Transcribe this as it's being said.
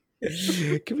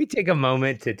Can we take a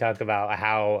moment to talk about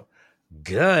how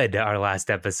good our last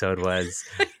episode was?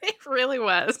 It really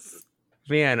was.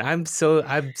 Man, I'm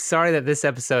sorry that this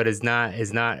episode is not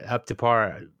up to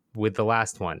par with the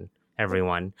last one,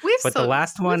 everyone. We've the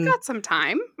last one, we've got some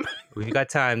time. we've got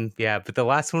time, yeah. But the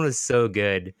last one was so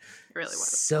good, It really was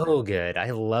so good. I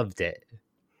loved it.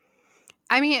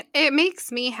 I mean, it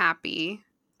makes me happy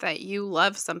that you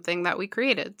love something that we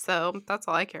created. So that's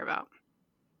all I care about.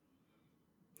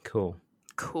 Cool.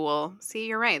 See,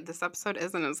 you're right. This episode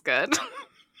isn't as good.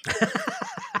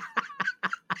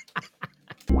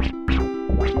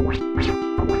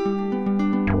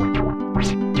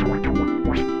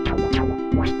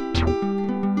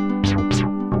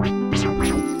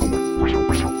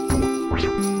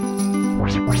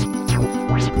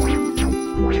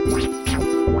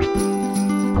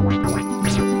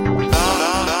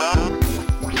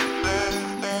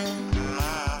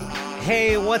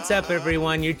 Hey, what's up,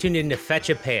 everyone? You're tuned in to Fetch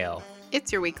a Pail.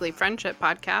 It's your weekly friendship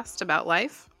podcast about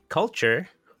life, culture,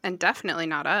 and definitely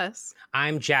not us.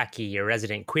 I'm Jackie, your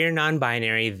resident queer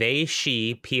non-binary they,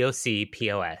 she, POC,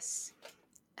 POS.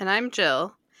 And I'm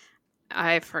Jill.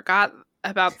 I forgot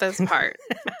about this part.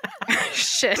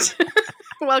 Shit.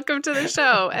 Welcome to the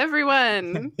show,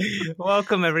 everyone.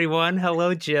 Welcome, everyone.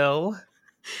 Hello, Jill.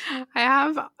 I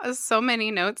have so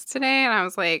many notes today, and I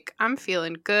was like, I'm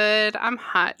feeling good. I'm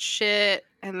hot shit.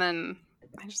 And then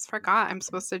I just forgot I'm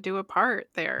supposed to do a part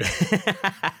there.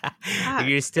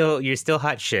 You're still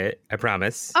hot shit, I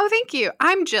promise. Oh, thank you.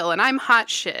 I'm Jill, and I'm hot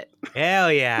shit.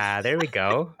 Hell yeah. There we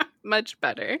go. Much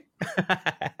better.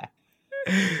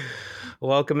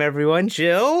 Welcome, everyone.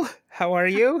 Jill, how are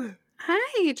you?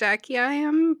 Hi, Jackie. I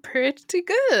am pretty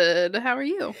good. How are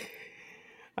you?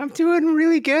 I'm doing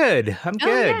really good. I'm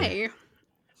good. Oh, yay.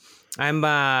 I'm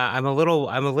a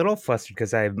little flustered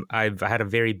because I've had a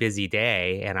very busy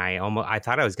day, and I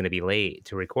thought I was going to be late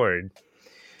to record.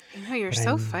 No, you're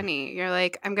so funny. You're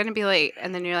like, I'm going to be late,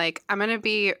 and then you're like, I'm going to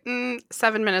be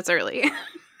 7 minutes early.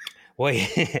 Well,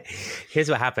 here's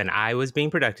what happened. I was being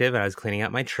productive, and I was cleaning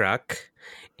out my truck,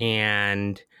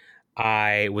 and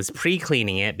I was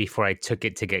pre-cleaning it before I took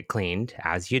it to get cleaned,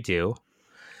 as you do.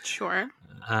 Sure.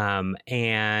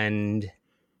 And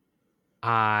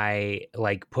I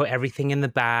like put everything in the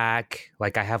back.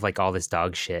 Like I have like all this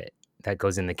dog shit that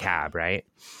goes in the cab, right?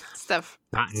 Stuff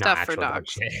for dog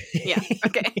dogs. shit. Yeah.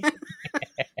 Okay.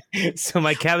 So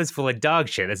my cab is full of dog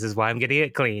shit. This is why I'm getting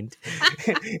it cleaned.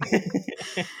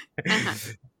 Uh-huh.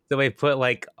 So I put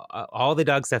like all the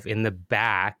dog stuff in the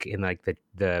back in like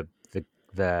the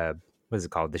what is it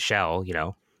called? The shell, you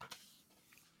know,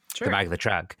 Sure. the back of the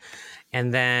truck.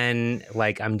 And then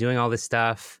like I'm doing all this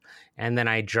stuff. And then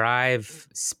I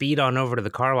speed on over to the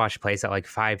car wash place at like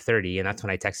 5:30. And that's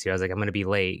when I text you. I was like, I'm going to be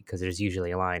late because there's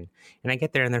usually a line. And I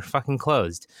get there and they're fucking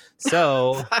closed.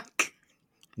 So Fuck.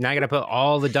 now I got to put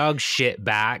all the dog shit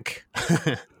back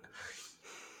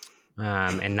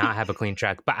and not have a clean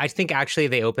truck. But I think actually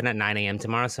they open at 9 a.m.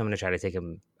 tomorrow. So I'm going to try to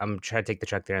take the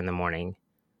truck there in the morning.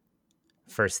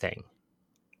 First thing.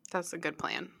 That's a good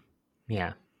plan.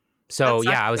 Yeah. So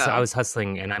yeah, I was though.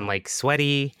 hustling and I'm like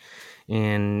sweaty.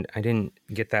 And I didn't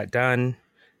get that done,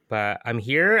 but I'm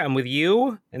here. I'm with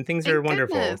you, and things are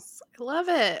wonderful. Goodness. I love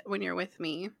it when you're with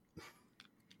me.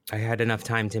 I had enough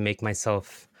time to make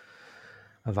myself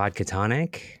a vodka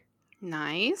tonic.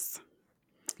 Nice.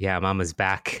 Yeah, Mama's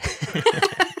back.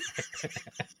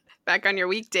 Back on your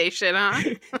weekday shit, huh?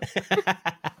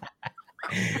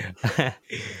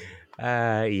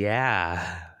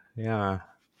 Yeah.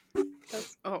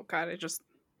 Oh God,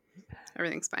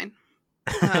 everything's fine.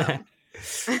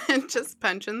 Just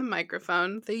punching the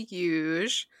microphone, the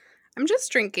huge. I'm just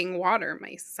drinking water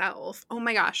myself. Oh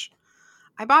my gosh.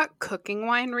 I bought cooking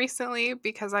wine recently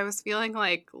because I was feeling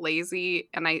like lazy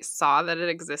and I saw that it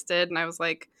existed and I was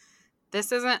like,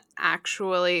 this isn't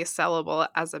actually sellable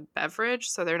as a beverage,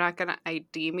 so they're not going to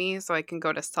ID me so I can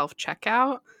go to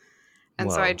self-checkout.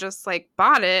 And so I just like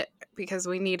bought it because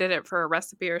we needed it for a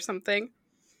recipe or something.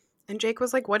 And Jake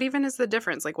was like, what even is the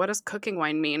difference? Like, what does cooking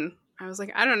wine mean? I was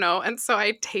like, I don't know. And so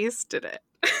I tasted it.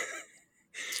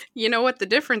 You know what the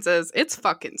difference is? It's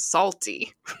fucking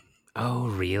salty. Oh,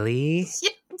 really? Yeah,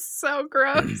 it's so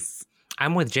gross.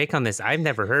 I'm with Jake on this. I've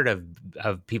never heard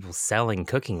of people selling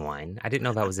cooking wine. I didn't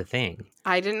know that was a thing.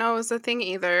 I didn't know it was a thing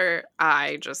either.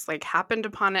 I just like happened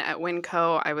upon it at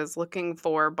Winco. I was looking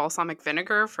for balsamic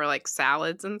vinegar for like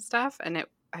salads and stuff. And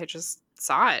I just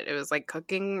saw it. It was like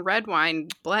cooking red wine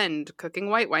blend, cooking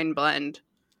white wine blend.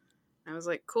 I was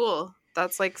like, cool.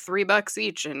 That's like $3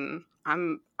 each, and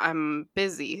I'm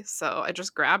busy, so I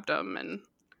just grabbed them, and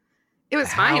it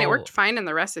was fine. It worked fine in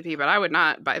the recipe, but I would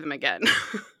not buy them again.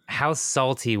 How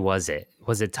salty was it?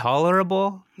 Was it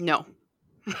tolerable? No.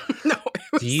 No,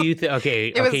 Do you okay,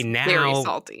 it was very now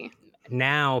salty.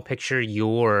 picture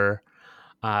your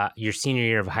senior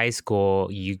year of high school,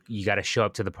 you got to show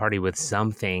up to the party with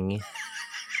something.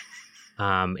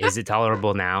 Is it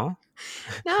tolerable now?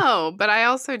 No, but I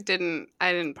also didn't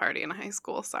party in high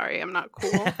school. Sorry, I'm not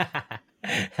cool.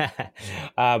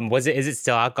 Is it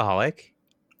still alcoholic?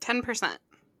 10%.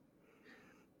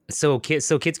 So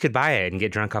kids could buy it and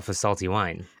get drunk off of salty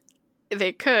wine.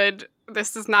 They could.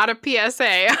 This is not a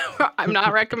PSA. I'm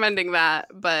not recommending that,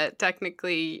 but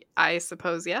technically, I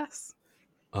suppose yes.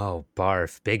 Oh,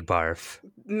 barf. Big barf.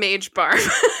 Mage barf.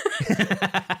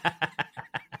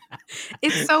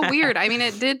 It's so weird. I mean,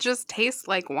 it did just taste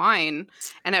like wine.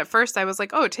 And at first I was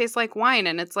like, oh, it tastes like wine.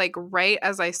 And it's like right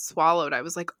as I swallowed, I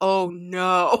was like, oh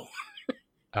no.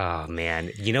 Oh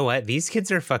man. You know what? These kids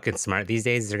are fucking smart these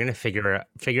days. They're gonna figure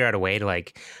out a way to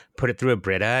like put it through a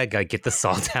Brita, like, get the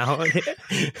salt out.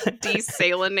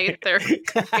 Desalinate their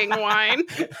cooking wine.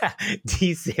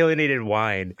 Desalinated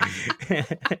wine.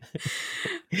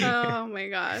 Oh my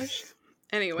gosh.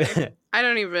 Anyway, I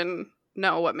don't even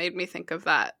know what made me think of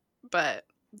that. But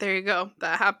there you go.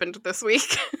 That happened this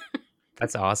week.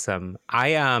 That's awesome.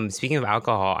 Speaking of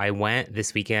alcohol, I went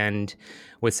this weekend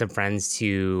with some friends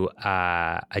to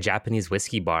a Japanese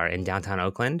whiskey bar in downtown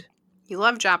Oakland. You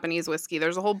love Japanese whiskey.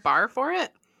 There's a whole bar for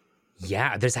it.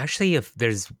 Yeah, there's actually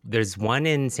there's one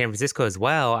in San Francisco as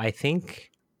well. I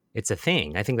think it's a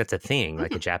thing. I think that's a thing,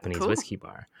 like a Japanese cool. whiskey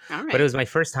bar. All right. But it was my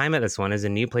first time at this one. It was a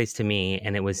new place to me,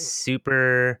 and it was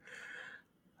super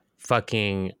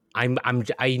fucking. I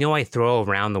know I throw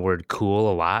around the word cool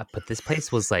a lot, but this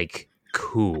place was like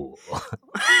cool.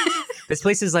 This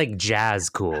place is like jazz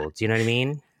cool. Do you know what I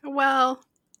mean? Well,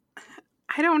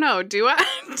 I don't know. Do I?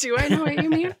 Do I know what you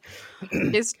mean?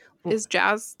 Is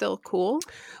jazz still cool?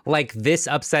 Like this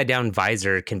upside down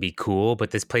visor can be cool,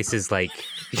 but this place is like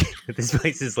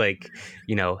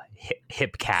you know,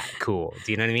 hip cat cool.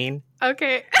 Do you know what I mean?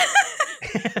 Okay.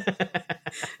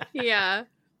 Yeah.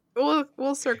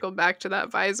 We'll circle back to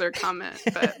that visor comment,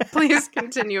 but please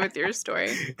continue with your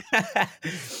story.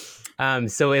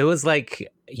 So it was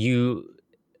like you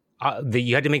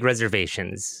had to make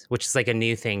reservations, which is like a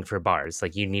new thing for bars.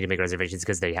 Like you need to make reservations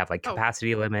because they have like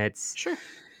capacity limits. Sure.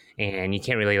 And you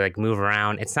can't really like move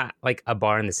around. It's not like a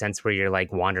bar in the sense where you're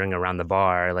like wandering around the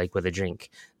bar like with a drink.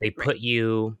 They put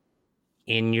you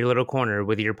in your little corner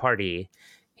with your party,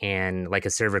 and like a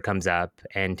server comes up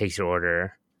and takes your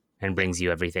order and brings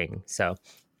you everything. So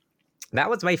that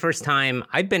was my first time.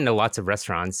 I've been to lots of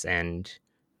restaurants and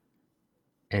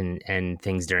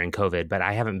things during COVID, but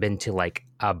I haven't been to like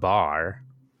a bar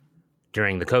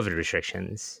during the COVID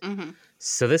restrictions. Mm-hmm.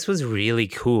 So this was really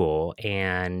cool.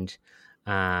 And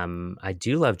I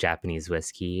do love Japanese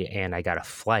whiskey, and I got a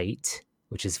flight,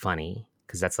 which is funny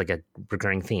because that's like a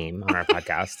recurring theme on our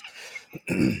podcast.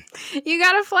 You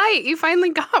got a flight. You finally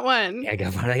got one. I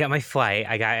got my flight.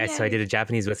 So I did a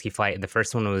Japanese whiskey flight, and the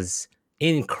first one was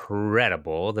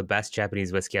incredible. The best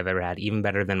Japanese whiskey I've ever had, even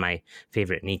better than my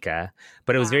favorite Nika.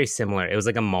 But it was very similar. It was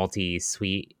like a malty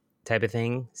sweet type of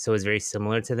thing, so it was very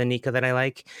similar to the Nika that I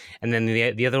like. And then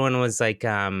the other one was like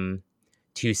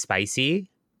too spicy,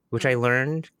 which I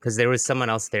learned because there was someone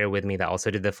else there with me that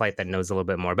also did the flight that knows a little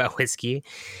bit more about whiskey.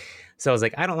 So I was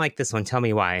like, I don't like this one. Tell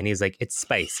me why. And he was like, it's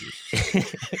spicy.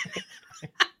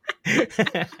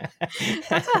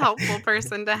 That's a helpful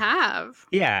person to have.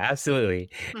 Yeah, absolutely.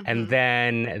 Mm-hmm. And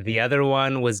then the other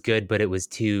one was good, but it was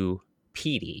too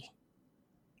peaty.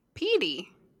 Peaty?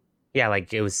 Yeah,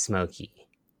 like it was smoky.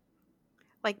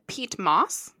 Like peat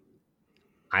moss?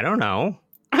 I don't know.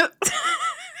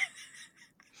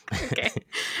 Okay.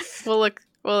 We'll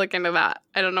look into that.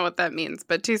 I don't know what that means,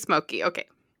 but too smoky. Okay.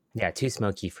 Yeah, too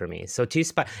smoky for me. So too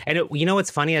spicy. And you know what's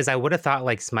funny is I would have thought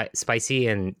like spicy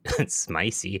and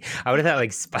spicy. I would have thought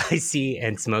like spicy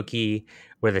and smoky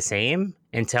were the same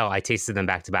until I tasted them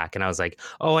back to back. And I was like,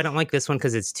 oh, I don't like this one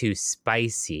because it's too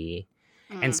spicy.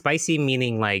 And spicy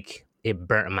meaning like it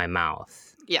burnt in my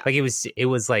mouth. Yeah. Like it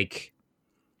was like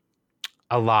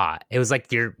a lot. It was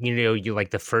like you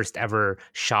like the first ever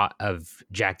shot of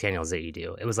Jack Daniels that you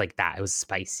do. It was like that. It was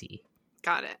spicy.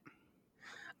 Got it.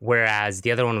 Whereas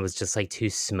the other one was just like too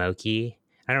smoky.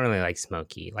 I don't really like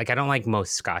smoky. Like I don't like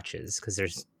most scotches because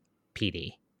there's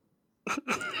peaty.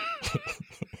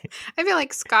 I feel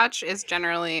like scotch is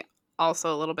generally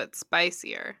also a little bit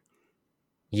spicier.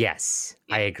 Yes,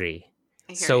 yeah. I agree.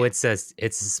 So it's a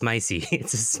spicy.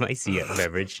 It's a spicy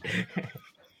beverage.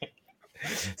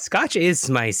 Scotch is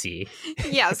spicy.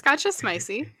 Yeah, scotch is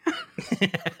spicy.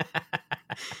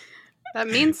 That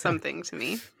means something to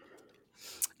me.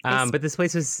 But this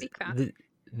place was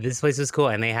this place was cool,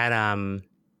 and they had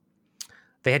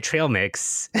trail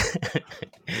mix, but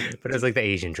it was like the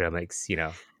Asian trail mix, you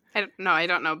know. I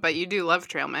don't know, but you do love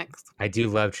trail mix. I do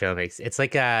love trail mix. It's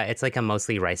like a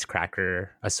mostly rice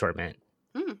cracker assortment.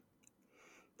 Mm.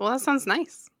 Well, that sounds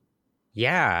nice.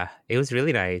 Yeah, it was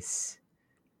really nice.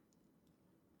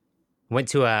 We went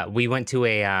to a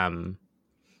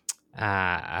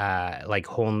like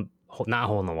not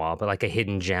hole in the wall, but like a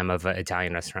hidden gem of an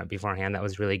Italian restaurant beforehand. That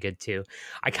was really good too.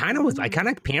 I kind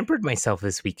of pampered myself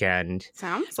this weekend.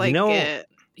 Sounds You like know, it.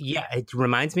 yeah, it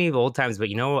reminds me of old times, but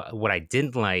you know what I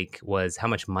didn't like was how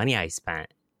much money I spent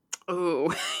Ooh,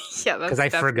 yeah, that's because I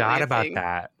definitely forgot a about thing.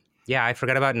 that. Yeah, I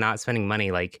forgot about not spending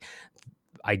money. Like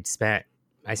I spent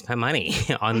I spent money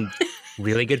on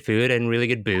really good food and really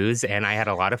good booze, and I had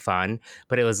a lot of fun.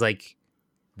 But it was like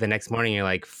the next morning, you're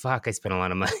like, "Fuck, I spent a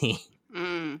lot of money."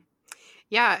 Mm.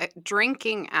 Yeah,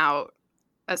 drinking out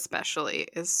especially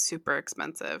is super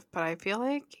expensive, but I feel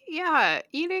like yeah,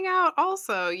 eating out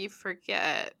also you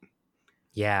forget.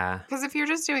 Yeah, Because if you're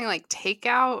just doing like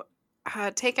takeout,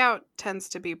 takeout tends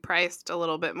to be priced a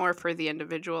little bit more for the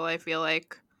individual, I feel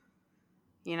like,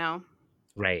 you know?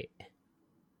 right.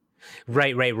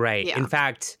 Right. In Yeah.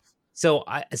 fact, so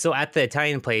at the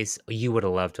Italian place, you would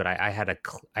have loved what I had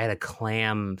a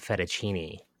clam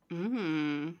fettuccine.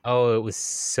 Mm. Oh, it was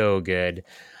so good.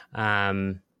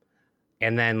 Um,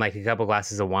 and then like a couple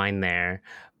glasses of wine there.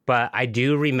 But I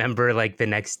do remember like the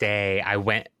next day I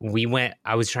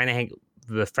was trying to hang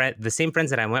the same friends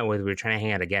that I went with, we were trying to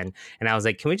hang out again. And I was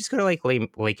like, can we just go to like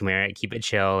Lake Merritt, keep it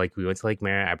chill? Like we went to Lake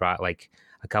Merritt. I brought like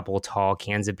a couple tall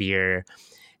cans of beer.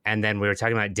 And then we were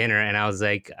talking about dinner, and I was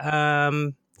like,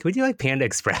 can we do like Panda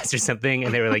Express or something?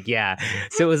 And they were like, yeah.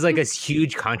 So it was like a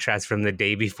huge contrast from the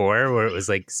day before where it was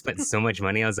like spent so much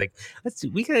money. I was like,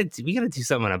 we gotta do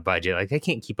something on a budget. Like I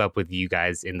can't keep up with you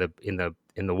guys in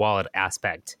the wallet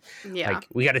aspect. Yeah. Like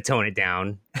we gotta tone it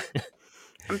down.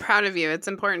 I'm proud of you. It's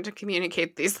important to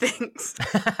communicate these things.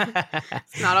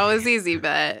 It's not always easy,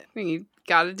 but you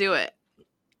got to do it.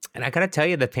 And I gotta tell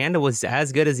you, the Panda was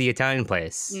as good as the Italian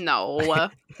place. No.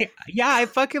 Yeah, I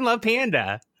fucking love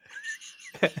Panda.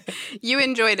 You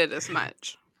enjoyed it as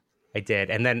much. I did.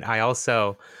 And then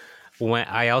so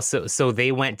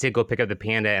they went to go pick up the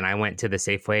Panda, and I went to the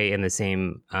Safeway in the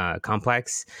same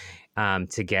complex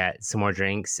to get some more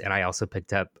drinks. And I also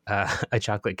picked up a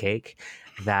chocolate cake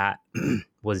that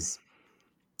was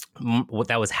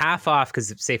half off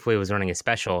because Safeway was running a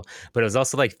special, but it was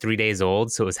also like 3 days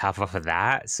old, so it was half off of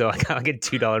that. So I got like a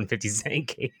 $2.50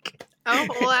 cake. Oh,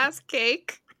 whole ass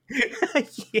cake.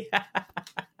 Yeah.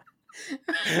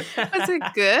 Was it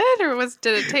good or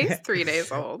did it taste 3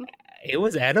 days old? It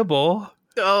was edible.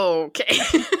 Oh, okay.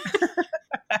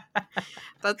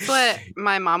 That's what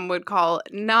my mom would call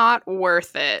not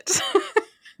worth it.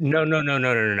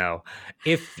 No.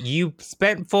 If you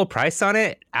spent full price on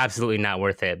it, absolutely not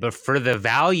worth it. But for the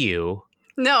value,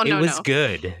 it was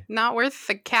good. Not worth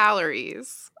the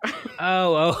calories.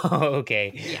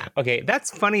 Okay. Yeah. Okay,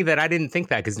 that's funny that I didn't think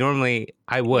that because normally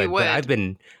I would, You would. but I've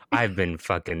been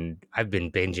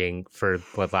binging for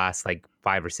the last like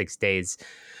 5 or 6 days.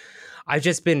 I've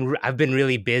been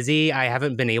really busy. I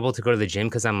haven't been able to go to the gym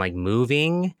because I'm like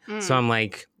moving. So I'm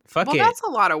like, fuck it. Well, that's a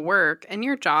lot of work, and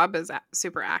your job is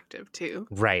super active too.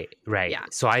 Right. Yeah.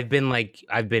 So I've been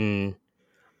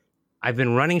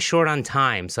running short on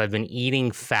time. So I've been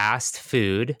eating fast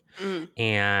food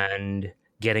and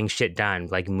getting shit done,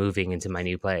 like moving into my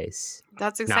new place.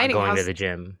 That's exciting. Not going to the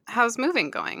gym. How's moving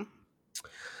going?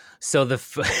 So the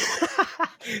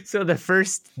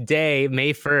first day,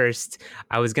 May 1st,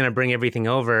 I was going to bring everything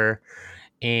over,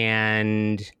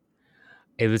 and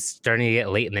it was starting to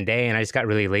get late in the day, and I just got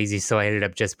really lazy, so I ended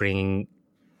up just bringing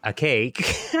a cake.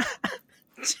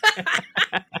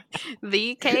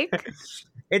 The cake?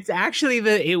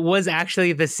 It was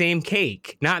actually the same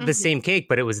cake. Not the same cake,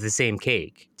 but it was the same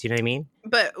cake. Do you know what I mean?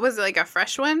 But was it like a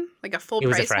fresh one? Like a full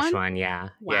price one? It was a fresh one, yeah.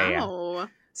 Wow. Yeah.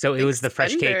 So it was the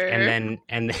fresh cake, and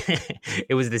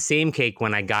it was the same cake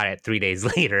when I got it 3 days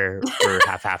later for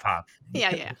half off.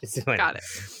 Yeah. So Got it.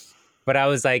 But I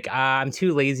was like, I'm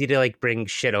too lazy to like bring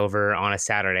shit over on a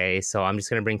Saturday, so I'm just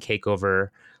gonna bring cake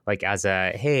over like as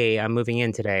a hey, I'm moving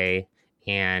in today,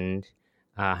 and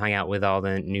hung out with all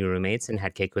the new roommates and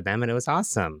had cake with them, and it was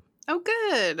awesome. Oh,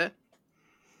 good.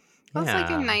 That's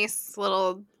like a nice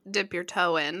little dip your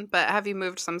toe in. But have you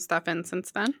moved some stuff in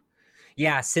since then?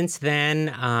 Yeah, since then,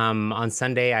 on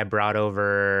Sunday I ended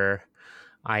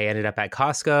up at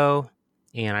Costco,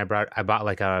 and I bought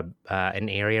like an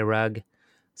area rug.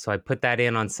 So I put that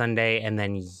in on Sunday, and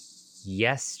then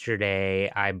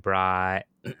yesterday I brought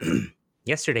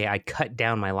yesterday I cut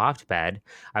down my loft bed.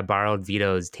 I borrowed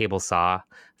Vito's table saw,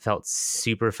 felt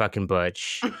super fucking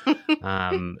butch,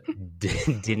 um,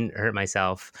 didn't hurt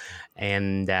myself,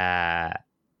 and I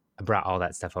brought all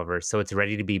that stuff over. So it's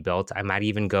ready to be built. I might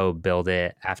even go build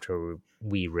it after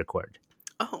we record.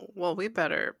 Oh, well, we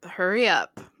better hurry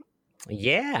up.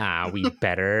 Yeah, we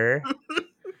better.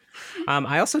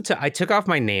 I also I took off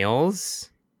my nails.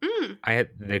 Mm, I had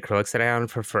the acrylics that I owned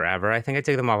for forever. I think I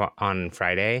took them off on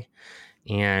Friday,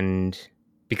 and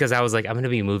because I was like, I'm gonna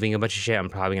be moving a bunch of shit, I'm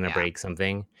probably gonna yeah. break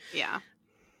something. Yeah.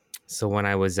 So when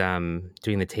I was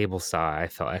doing the table saw, I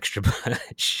felt extra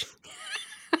butch.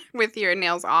 With your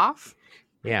nails off?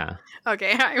 Yeah.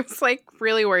 Okay, I was like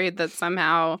really worried that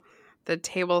somehow the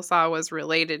table saw was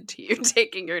related to you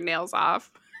taking your nails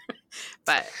off.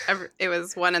 But it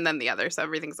was one and then the other, so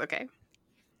everything's okay.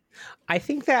 I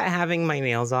think that having my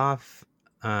nails off,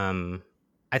 I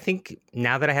think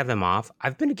now that I have them off,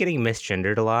 I've been getting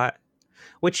misgendered a lot,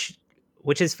 which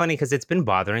is funny because it's been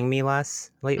bothering me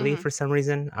less lately Hmm. for some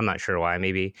reason. I'm not sure why.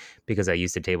 Maybe because I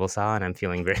used a table saw and I'm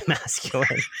feeling very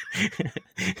masculine.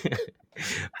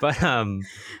 But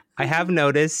I have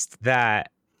noticed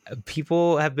that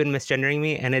people have been misgendering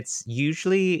me, and it's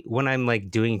usually when I'm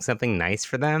like doing something nice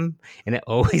for them, and it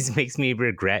always makes me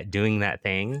regret doing that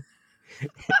thing.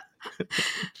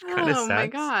 Kind of Oh my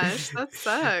sucks. gosh, that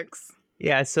sucks.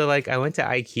 Yeah, so like I went to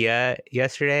IKEA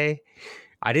yesterday.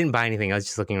 I didn't buy anything. I was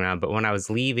just looking around. But when I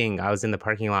was leaving, I was in the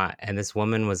parking lot, and this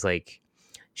woman was like,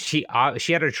 she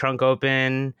had her trunk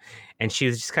open, and she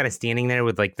was just kind of standing there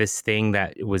with like this thing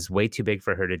that was way too big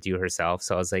for her to do herself.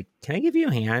 So I was like, "Can I give you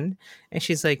a hand?" And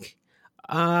she's like,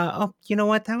 "Oh, you know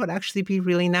what? That would actually be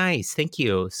really nice. Thank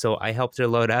you." So I helped her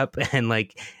load up, and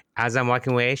like as I'm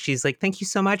walking away, she's like, "Thank you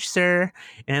so much, sir."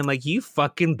 And I'm like, "You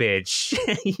fucking bitch.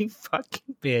 You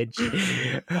fucking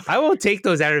bitch. I will take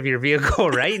those out of your vehicle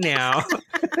right now."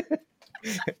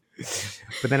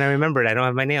 But then I remembered I don't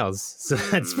have my nails. So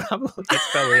that's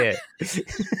probably it.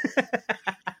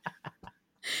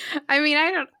 I mean,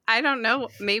 I don't know.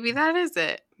 Maybe that is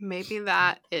it. Maybe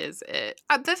that is it.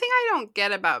 The thing I don't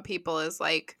get about people is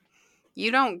like,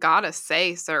 you don't gotta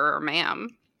say sir or ma'am.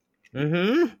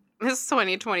 Mm-hmm. This is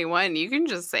 2021. You can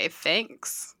just say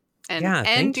thanks and Yeah, end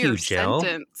thank you, your Jill.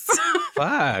 sentence.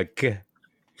 Fuck.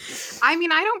 I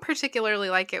mean, I don't particularly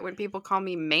like it when people call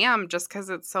me ma'am just because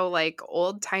it's so like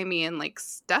old timey and like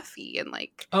stuffy and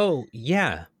like Oh,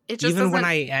 yeah. it just Even when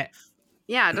doesn't.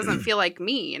 Yeah, it doesn't feel like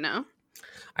me, you know.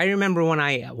 I remember when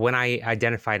I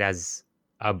identified as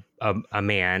a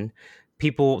man,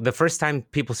 people the first time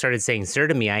people started saying sir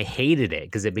to me, I hated it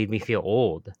because it made me feel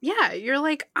old. Yeah, you're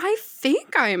like, I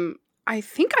think I'm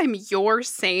your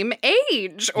same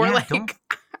age, or Yeah, don't. like,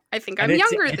 I think And I'm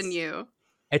younger than you.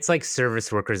 it's like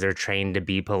service workers are trained to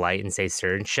be polite and say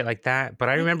sir and shit like that. But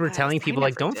I remember Yes, telling I people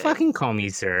like, never don't did. fucking call me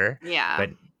sir. Yeah. But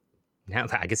now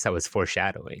I guess that was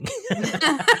foreshadowing.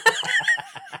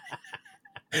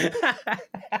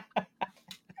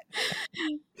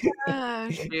 Ah,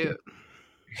 shoot.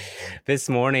 This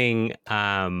morning,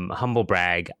 humble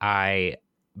brag, I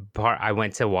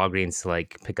went to Walgreens to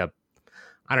like pick up,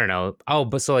 I don't know,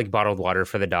 but so like bottled water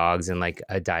for the dogs and like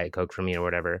a Diet Coke for me or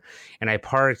whatever. And I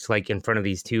parked like in front of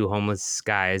these two homeless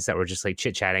guys that were just like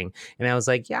chit chatting. And I was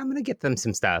like, yeah, I'm gonna get them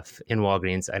some stuff in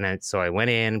Walgreens. And so I went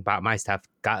in, bought my stuff,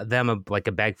 got them like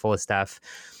a bag full of stuff.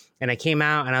 And I came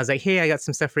out and I was like, hey, I got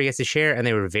some stuff for you guys to share. And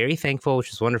they were very thankful,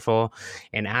 which was wonderful.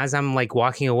 And as I'm like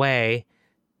walking away,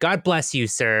 God bless you,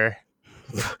 sir.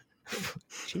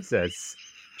 Jesus.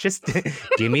 Just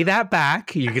give me that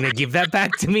back. You're going to give that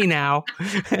back to me now.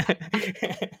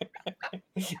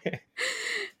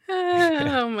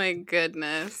 Oh my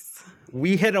goodness.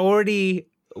 We had already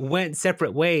went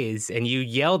separate ways and you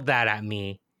yelled that at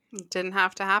me. Didn't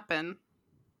have to happen.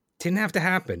 Didn't have to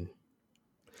happen.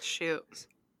 Shoot.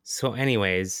 So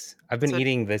anyways, I've been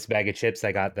eating this bag of chips.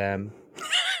 I got them.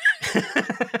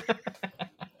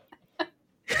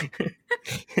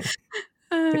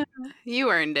 You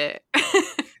earned it.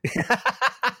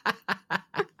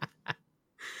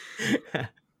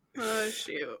 Oh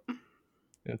shoot.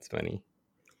 That's funny.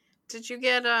 Did you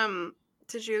get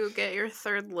your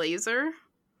third laser?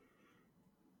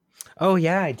 Oh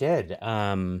yeah, I did.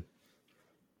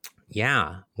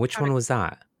 Yeah. Which one was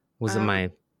that? Was it my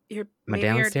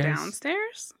downstairs? Your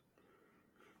downstairs?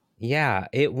 Yeah,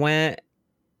 it went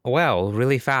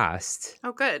really fast.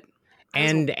 Oh good.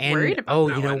 And worried about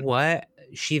that you know one. what?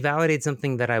 She validated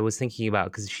something that I was thinking about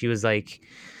because she was like,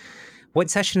 "What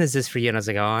session is this for you?" And I was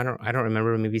like, "Oh, I don't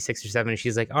remember. Maybe 6 or 7." And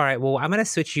she's like, "All right, well, I'm gonna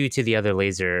switch you to the other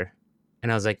laser."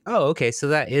 And I was like, "Oh, okay, so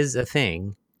that is a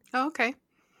thing." Oh, okay.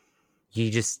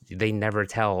 they never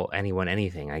tell anyone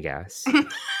anything, I guess.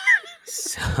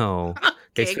 So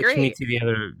they Okay, switched me great.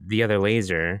 to the other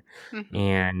laser, Hmm.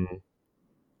 and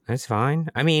that's fine.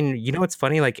 I mean, you know what's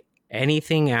funny? Like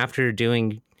anything after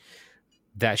doing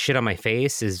that shit on my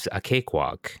face is a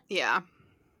cakewalk. Yeah.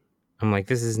 I'm like,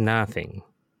 this is nothing.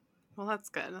 Well, that's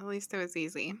good. At least it was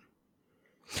easy.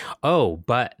 Oh,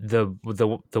 but the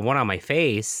one on my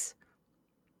face,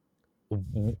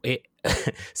 it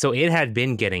so it had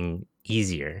been getting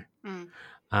easier.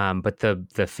 Mm. But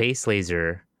the face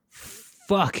laser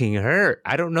fucking hurt.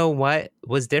 I don't know what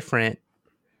was different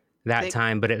that They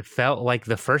time, but it felt like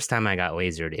the first time I got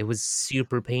lasered. It was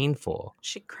super painful.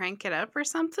 She crank it up or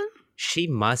something? She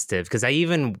must have, because I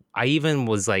even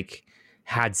was like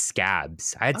had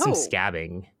scabs. I had some Oh,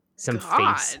 scabbing, some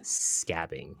face God.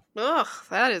 scabbing. Ugh,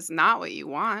 that is not what you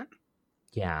want.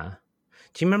 Yeah.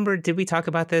 Do you remember? Did we talk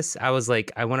about this? I was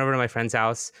like, I went over to my friend's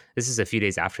house. This is a few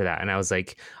days after that. And I was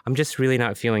like, I'm just really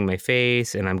not feeling my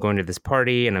face. And I'm going to this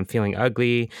party and I'm feeling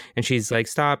ugly. And she's like,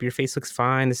 stop. Your face looks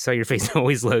fine. This is how your face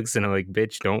always looks. And I'm like,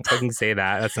 bitch, don't fucking say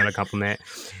that. That's not a compliment.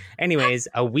 Anyways,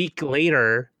 a week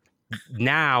later,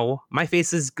 now my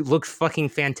face looks fucking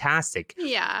fantastic.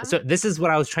 Yeah. So this is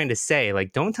what I was trying to say.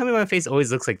 Like, don't tell me my face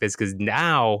always looks like this, because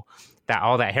now that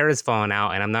all that hair is falling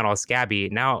out and I'm not all scabby,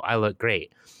 now I look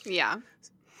great. Yeah.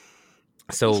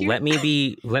 So You let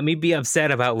me be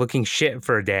upset about looking shit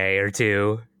for a day or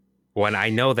two when I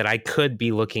know that I could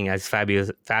be looking as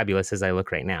fabulous as I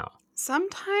look right now.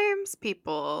 Sometimes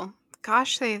people,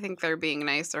 gosh, they think they're being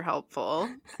nice or helpful,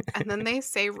 and then they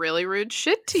say really rude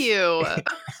shit to you.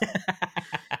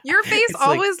 Your face It's like,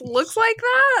 always looks like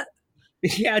that?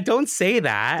 yeah, don't say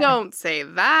that. Don't say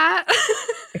that.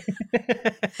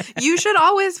 You should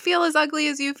always feel as ugly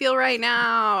as you feel right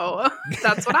now.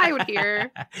 That's what I would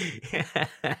hear.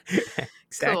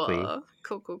 Exactly.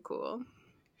 Cool.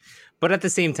 But at the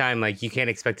same time, like, you can't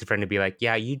expect a friend to be like,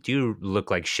 yeah, you do look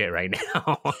like shit right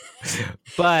now. No,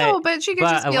 but but she could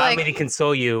but just be allow like, me to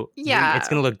console you. It's yeah,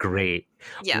 gonna look great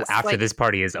yes, after like this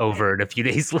party is over and a few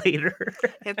days later.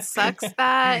 it sucks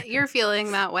that you're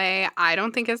feeling that way. I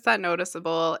don't think it's that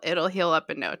noticeable. It'll heal up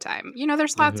in no time. You know,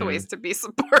 there's lots of Hmm. ways to be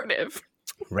supportive.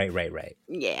 Right.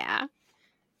 Yeah.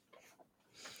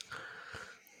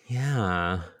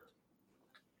 Yeah.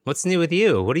 What's new with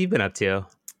you? What have you been up to?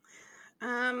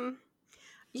 Um,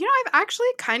 I've actually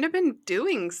kind of been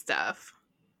doing stuff.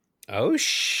 Oh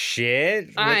shit!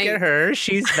 Look I at her.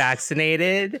 She's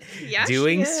vaccinated, Yeah, she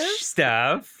doing is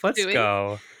stuff. Let's doing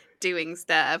go. doing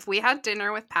stuff. We had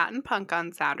dinner with Pat and Punk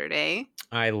on Saturday.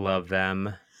 I love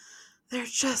them. They're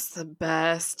just the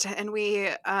best. And we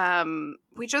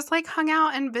just like hung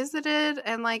out and visited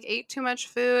and like ate too much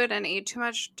food and ate too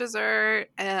much dessert,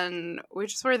 and we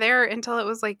just were there until it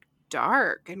was like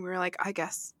dark, and we were like, I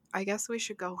guess we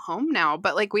should go home now.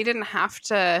 But like we didn't have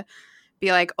to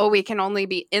be like, oh, we can only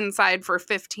be inside for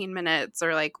 15 minutes,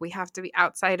 or like we have to be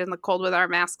outside in the cold with our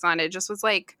masks on. It just was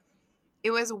like,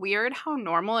 it was weird how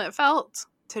normal it felt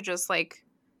to just like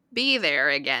be there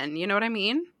again. You know what I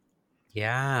mean?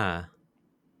 Yeah.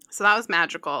 So that was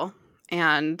magical,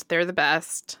 and they're the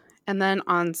best. And then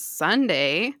on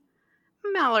Sunday,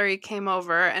 Mallory came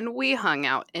over and we hung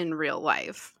out in real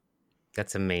life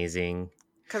That's amazing.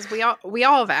 because we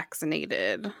all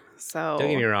vaccinated. Don't get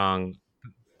me So wrong.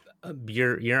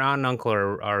 Your aunt and uncle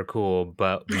are cool,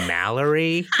 but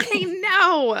Mallory? I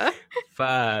know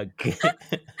Fuck.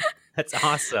 That's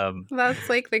awesome. that's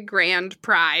like the grand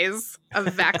prize of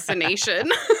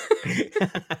vaccination.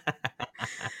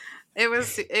 It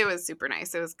was super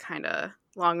nice. It was kind of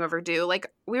long overdue. Like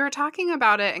we were talking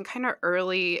about it, and kind of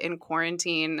early in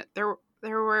quarantine, there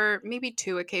were maybe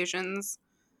 2 occasions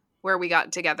where we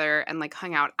got together and like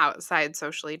hung out outside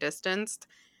socially distanced.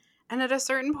 And at a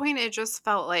certain point it just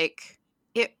felt like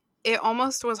it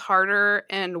almost was harder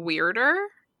and weirder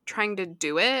trying to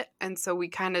do it, and so we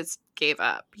kind of gave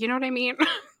up. You know what I mean?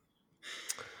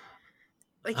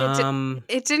 Like Um.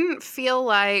 it didn't feel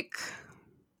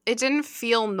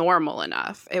normal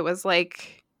enough. It was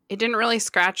like it didn't really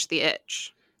scratch the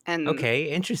itch. And Okay.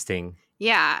 Interesting.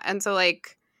 yeah, and so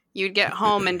like you'd get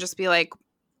home and just be like,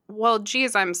 well,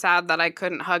 geez, I'm sad that I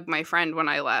couldn't hug my friend when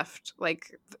I left.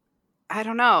 Like, I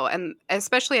don't know. And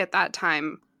especially at that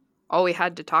time, all we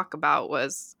had to talk about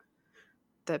was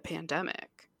the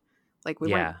pandemic. Like,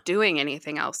 we weren't Yeah. doing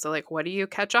anything else. So, like, what do you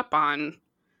catch up on?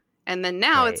 And then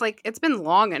now it's Right. like, it's been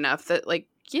long enough that, like,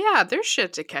 yeah, there's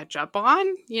shit to catch up on,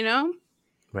 you know?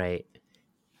 Right.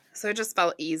 So it just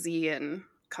felt easy and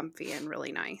comfy and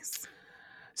really nice.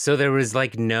 So there was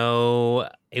like no.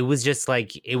 It was just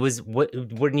like it was. What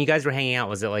when you guys were hanging out?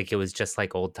 Was it like it was just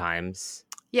like old times?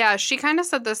 Yeah, she kind of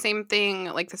said the same thing,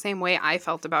 like the same way I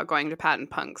felt about going to Pat and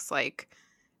Punk's. Like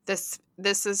this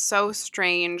is so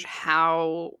strange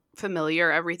how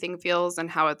familiar everything feels and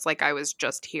how it's like I was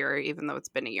just here, even though it's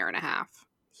been a year and a half.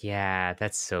 Yeah,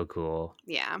 that's so cool.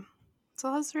 Yeah. So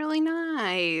that was really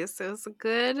nice. It was a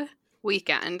good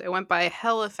weekend. It went by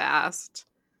hella fast.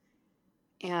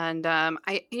 And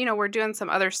we're doing some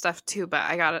other stuff too, but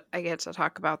I get to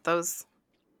talk about those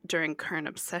during current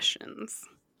obsessions.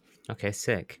 Okay,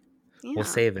 sick. We'll Yeah.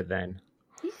 save it then.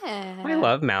 Yeah. I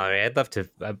love Mallory. I'd love to.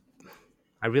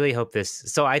 I really hope this.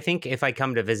 So I think if I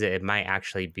come to visit, it might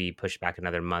actually be pushed back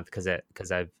another month because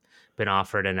I've been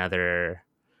offered another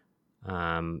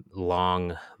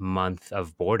long month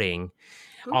of boarding.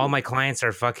 Ooh. All my clients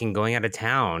are fucking going out of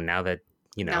town now that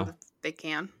Now that they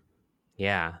can.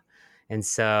 Yeah, and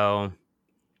so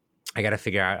I got to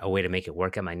figure out a way to make it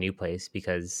work at my new place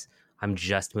because I'm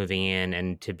just moving in,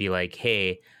 and to be like,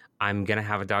 hey, I'm gonna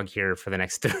have a dog here for the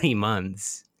next 3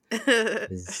 months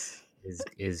is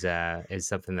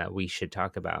something that we should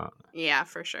talk about. Yeah,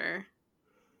 for sure.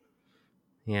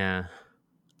 Yeah.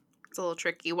 It's a little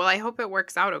tricky. Well, I hope it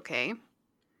works out okay.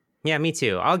 Yeah, me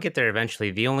too. I'll get there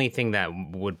eventually. The only thing that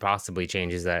would possibly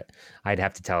change is that I'd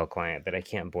have to tell a client that I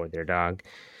can't board their dog.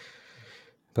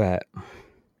 But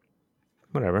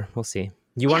whatever, we'll see.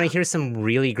 You want to hear some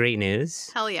really great news?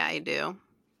 Hell yeah, I do.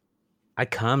 I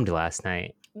cummed last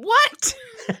night. What?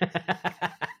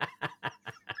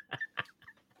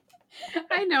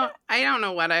 I don't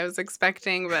know what I was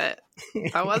expecting, but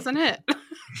that wasn't it.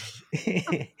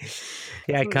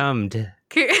 Yeah, I cummed.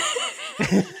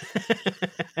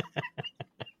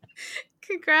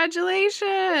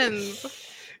 Congratulations.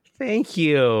 Thank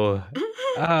you.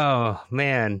 Oh,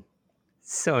 man.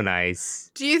 So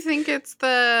nice. Do you think it's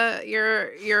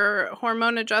your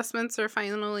hormone adjustments are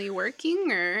finally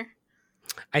working, or?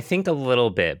 I think a little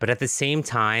bit, but at the same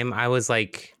time, I was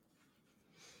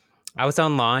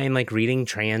online, like reading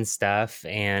trans stuff,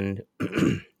 and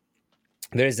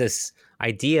there's this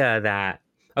idea that,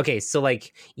 okay, so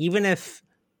like, even if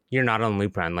you're not on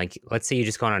Lupron, like, let's say you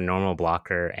just go on a normal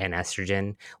blocker and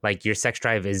estrogen, like, your sex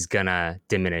drive is gonna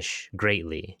diminish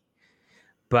greatly.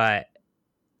 But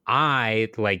I,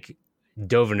 like,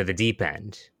 dove into the deep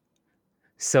end.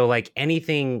 So, like,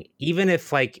 anything, even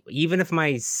if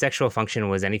my sexual function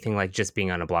was anything like just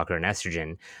being on a blocker and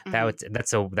estrogen,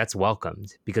 that's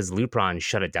welcomed because Lupron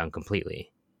shut it down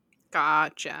completely.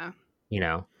 Gotcha.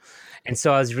 And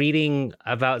so I was reading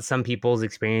about some people's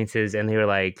experiences, and they were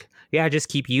like, "Yeah, just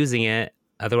keep using it.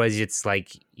 Otherwise, it's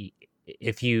like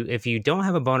if you don't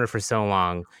have a boner for so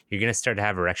long, you're gonna start to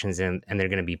have erections, and they're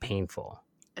gonna be painful."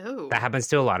 Oh. That happens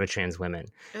to a lot of trans women.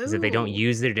 Is that they don't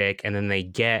use their dick and then they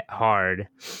get hard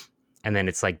and then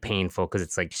it's like painful because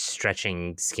it's like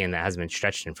stretching skin that hasn't been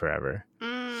stretched in forever.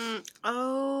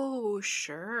 Oh,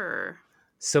 sure.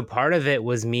 So part of it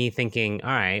was me thinking, all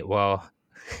right, well,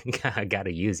 I got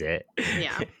to use it.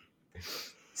 Yeah.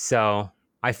 So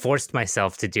I forced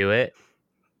myself to do it.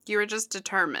 You were just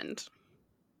determined.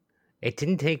 It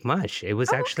didn't take much. It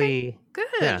was actually good.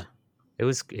 Yeah. It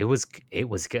was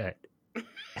good.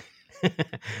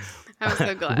 I'm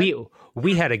so glad.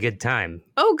 We had a good time.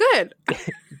 Oh, good.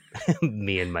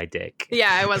 Me and my dick.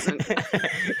 Yeah, I wasn't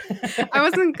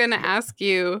gonna ask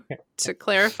you to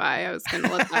clarify. I was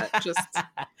gonna let that just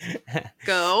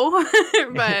go.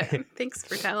 But thanks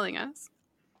for telling us.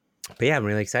 But yeah, I'm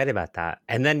really excited about that.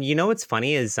 And then what's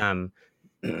funny is I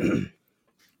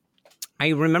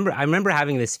remember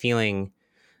having this feeling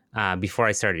before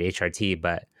I started HRT,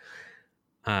 but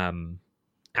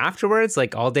afterwards,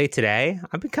 like all day today,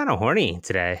 I've been kind of horny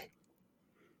today.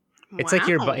 Wow. It's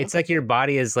like your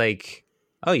body is like,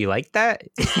 oh, you like that?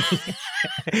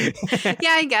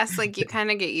 Yeah, I guess like you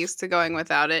kind of get used to going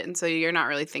without it, and so you're not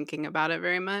really thinking about it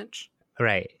very much.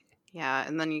 Right. Yeah,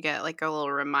 and then you get like a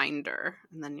little reminder,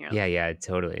 and then you're like, yeah,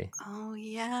 totally. Oh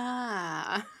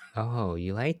yeah. Oh,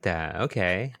 you like that?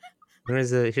 Okay.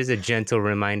 Here's a gentle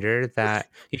reminder that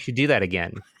you should do that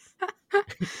again.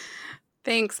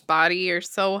 Thanks, body. You're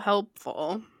so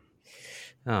helpful.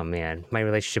 Oh man, my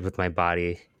relationship with my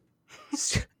body,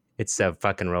 it's a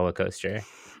fucking roller coaster.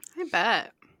 I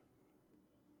bet.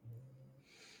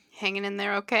 Hanging in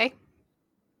there, okay?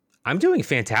 I'm doing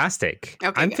fantastic.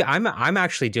 Okay, I'm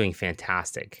actually doing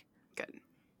fantastic. Good.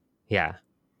 Yeah,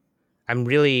 I'm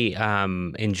really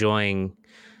enjoying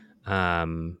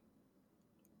the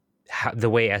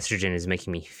way estrogen is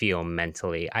making me feel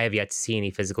mentally. I have yet to see any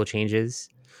physical changes.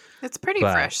 It's pretty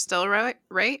fresh still, right?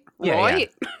 Yeah, right? Yeah.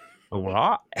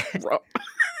 Right?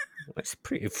 It's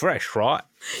pretty fresh, right?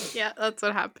 Yeah, that's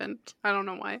what happened. I don't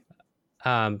know why.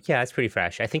 Yeah, it's pretty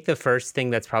fresh. I think the first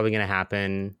thing that's probably going to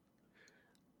happen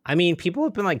I mean, people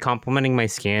have been like complimenting my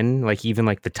skin, like even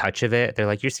like the touch of it. They're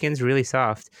like, your skin's really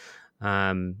soft.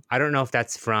 I don't know if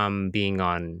that's from being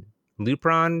on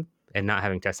Lupron and not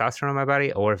having testosterone in my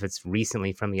body, or if it's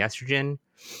recently from the estrogen.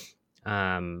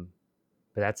 Um,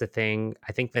 but that's a thing.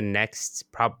 I think the next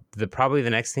probably the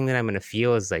next thing that I'm gonna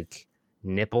feel is like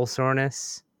nipple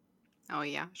soreness. Oh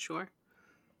yeah, sure.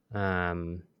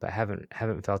 But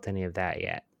haven't felt any of that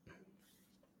yet.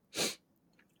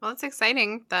 Well, it's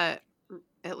exciting that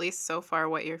at least so far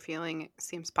what you're feeling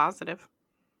seems positive.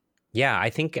 Yeah, I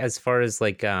think as far as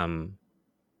like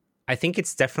I think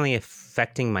it's definitely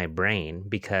affecting my brain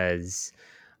because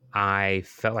I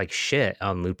felt like shit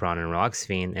on Lupron and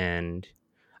Roxafine, and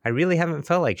I really haven't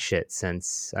felt like shit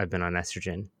since I've been on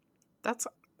estrogen. That's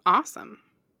awesome.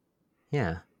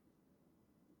 Yeah.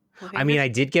 Well, I mean, I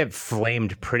did get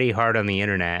flamed pretty hard on the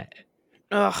internet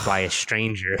by a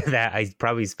stranger that I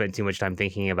probably spent too much time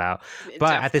thinking about.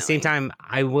 But at the same time,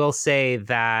 I will say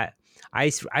that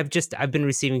I've been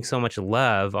receiving so much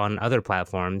love on other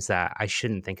platforms that I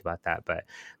shouldn't think about that. But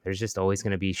there's just always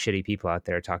going to be shitty people out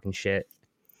there talking shit.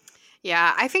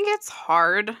 Yeah, I think it's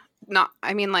hard.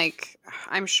 I mean, like,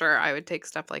 I'm sure I would take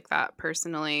stuff like that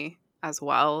personally as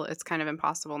well. It's kind of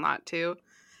impossible not to.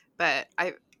 But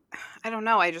I don't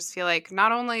know. I just feel like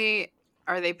not only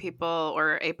are they people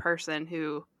or a person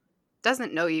who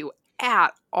doesn't know you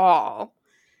at all,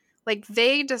 like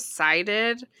they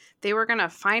decided they were going to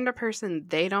find a person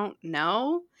they don't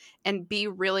know and be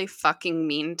really fucking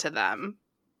mean to them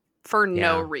for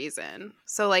no reason.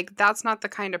 So like that's not the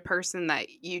kind of person that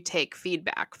you take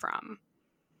feedback from.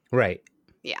 Right.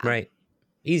 Yeah. Right.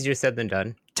 Easier said than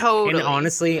done. Totally. And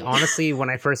honestly, when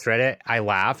I first read it, I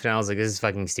laughed and I was like, this is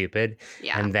fucking stupid.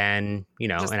 Yeah. And then,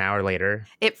 an hour later,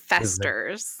 it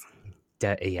festers.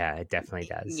 Yeah, it definitely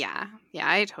does. Yeah. Yeah,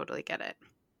 I totally get it.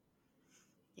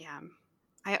 Yeah.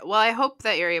 I hope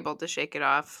that you're able to shake it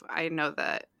off. I know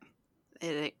that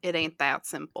it ain't that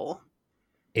simple.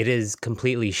 It is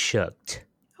completely shooked.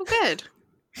 Oh, good.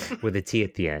 With a T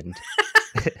at the end.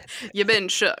 You've been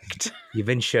shooked. You've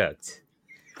been shooked.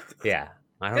 Yeah.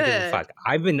 I don't give a fuck.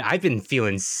 I've been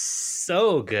feeling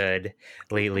so good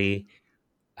lately.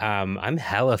 I'm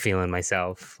hella feeling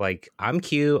myself. Like I'm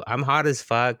cute. I'm hot as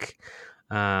fuck.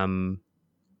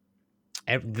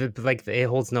 It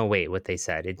holds no weight what they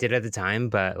said. It did at the time,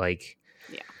 but like,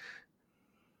 yeah.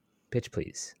 Bitch,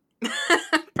 please.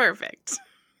 Perfect.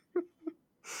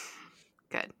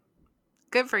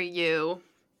 Good for you.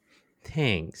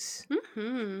 Thanks.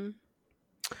 Mm-hmm.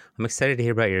 I'm excited to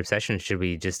hear about your obsession. Should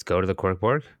we just go to the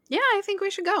corkboard? Yeah, I think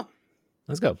we should go.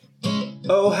 Let's go.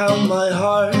 Oh, how my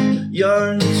heart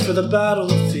yearns for the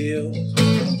battlefield.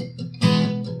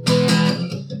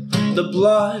 The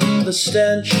blood, the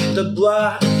stench, the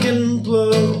black and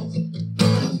blue.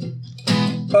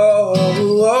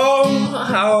 Oh,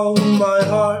 how my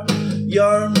heart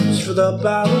yearns for the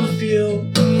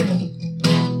battlefield.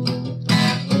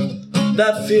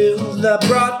 That field that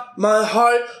brought my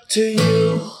heart to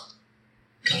you.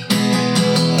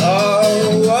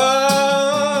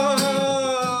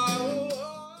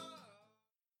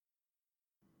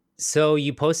 So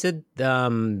you posted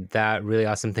that really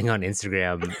awesome thing on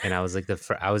Instagram, and I was like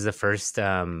I was the first.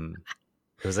 It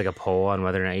was like a poll on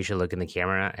whether or not you should look in the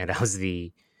camera, and I was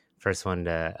the first one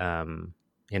to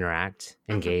interact,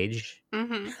 engage.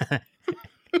 Mm-hmm.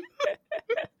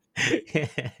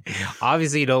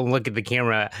 Obviously, you don't look at the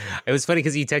camera. It was funny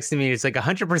because you texted me. It's like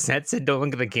 100% said don't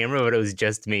look at the camera, but it was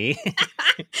just me.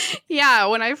 Yeah,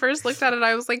 when I first looked at it,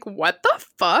 I was like, what the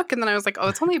fuck? And then I was like, oh,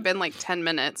 it's only been like 10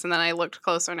 minutes. And then I looked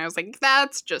closer and I was like,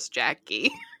 that's just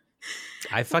Jackie.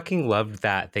 I fucking loved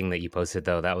that thing that you posted,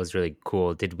 though. That was really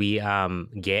cool. Did we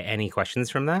get any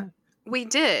questions from that? We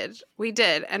did.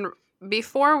 And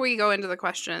before we go into the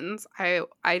questions,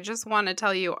 I just want to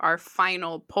tell you our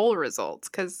final poll results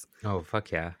because oh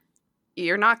fuck yeah,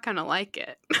 you're not gonna like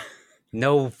it.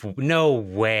 No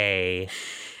way.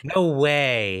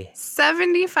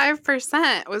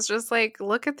 75% was just like,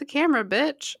 look at the camera,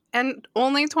 bitch, and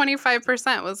only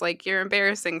 25% was like, you're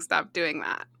embarrassing. Stop doing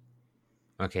that.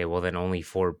 Okay, well then only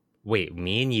four. Wait,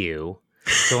 me and you.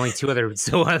 So only two other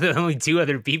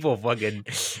people fucking.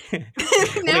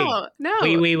 No.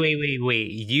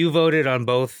 Wait. You voted on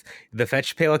both the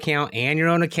Fetch Pale account and your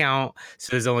own account, so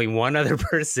there's only one other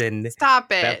person. Stop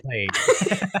it.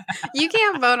 You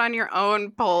can't vote on your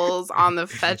own polls on the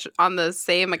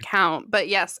same account. But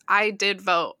yes, I did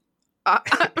vote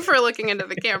for looking into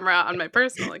the camera on my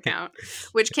personal account,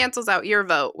 which cancels out your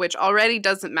vote, which already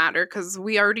doesn't matter because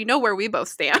we already know where we both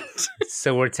stand.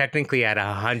 So we're technically at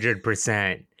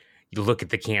 100%. You look at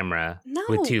the camera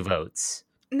with 2 votes.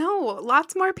 No,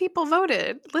 lots more people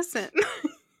voted. Listen.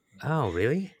 Oh,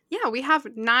 really? Yeah, we have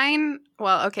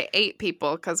 8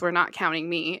 people, because we're not counting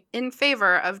me, in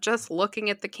favor of just looking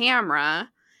at the camera,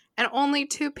 and only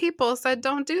 2 people said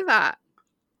don't do that,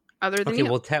 other than Okay, you.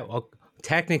 well,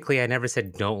 technically, I never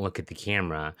said don't look at the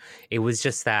camera. It was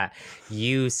just that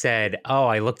you said, "Oh,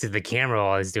 I looked at the camera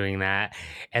while I was doing that,"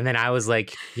 and then I was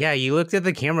like, "Yeah, you looked at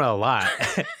the camera a lot,"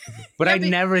 but Yeah, I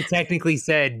never technically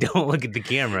said don't look at the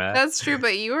camera. that's true,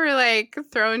 but you were like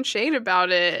throwing shade about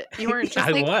it. You weren't just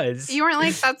I like, was.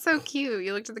 that's so cute.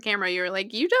 You looked at the camera, you were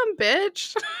like, you dumb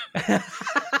bitch.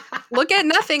 Look at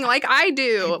nothing like I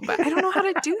do, but I don't know how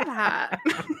to do that.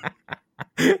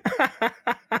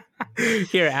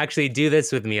 Here, actually, do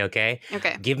this with me, okay?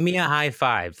 Okay. Give me a high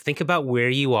five. Think about where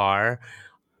you are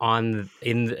in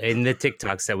the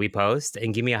TikToks that we post,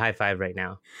 and give me a high five right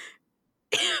now.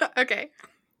 Okay.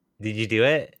 Did you do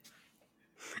it?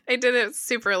 I did it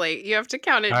super late. You have to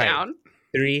count it All right. down.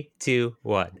 3, 2,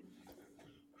 1.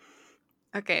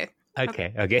 Okay.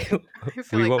 Okay. I feel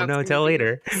We like won't that's know gonna until be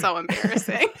later. So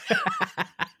embarrassing.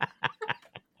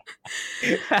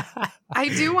 I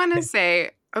do want to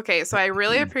say, okay, so I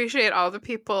really appreciate all the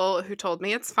people who told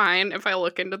me it's fine if I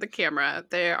look into the camera.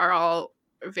 They are all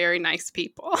very nice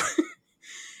people.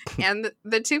 And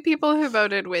the 2 people who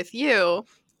voted with you,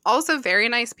 also very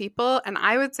nice people, and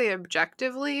I would say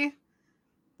objectively,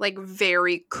 like,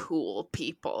 very cool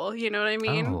people. You know what I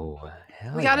mean? Oh,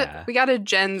 hell we yeah. got a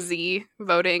Gen Z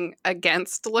voting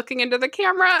against looking into the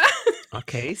camera.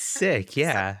 Okay, sick.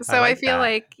 Yeah. So I feel that.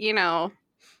 like,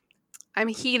 I'm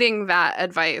heeding that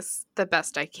advice the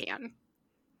best I can.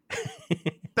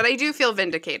 But I do feel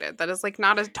vindicated. That is, like,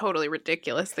 not a totally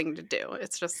ridiculous thing to do.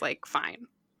 It's just, like, fine.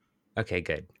 Okay,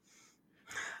 good.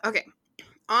 Okay.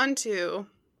 On to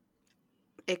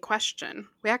a question.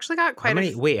 We actually got quite How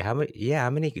many? a Wait, how many? Yeah, how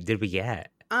many did we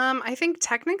get? I think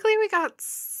technically we got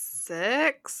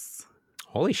 6.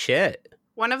 Holy shit.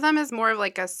 One of them is more of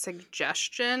like a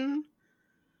suggestion.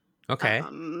 Okay.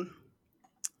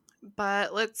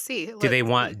 But let's see. Do they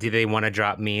want to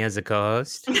drop me as a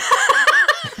co-host?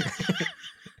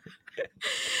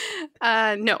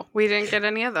 No, we didn't get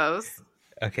any of those.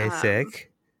 Okay,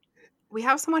 sick. We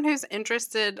have someone who's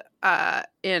interested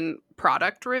in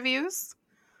product reviews,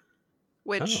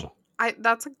 which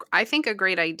I think a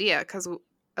great idea, because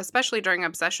especially during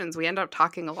Obsessions, we end up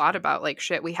talking a lot about like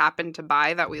shit we happen to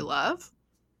buy that we love.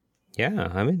 Yeah,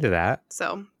 I'm into that.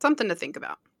 So something to think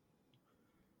about.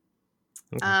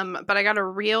 Okay. But I got a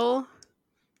real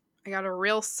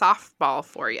softball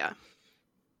for you.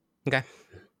 Okay.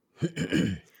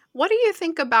 What do you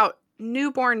think about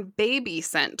newborn baby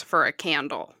scent for a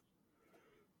candle?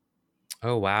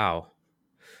 Oh, wow.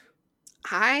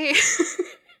 I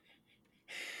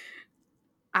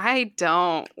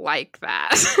don't like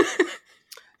that.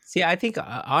 See, I think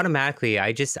automatically,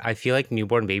 I feel like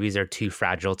newborn babies are too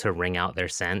fragile to wring out their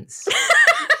scents.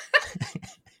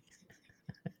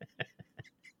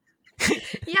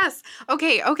 Yes.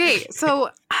 Okay. So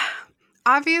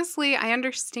obviously I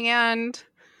understand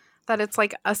that it's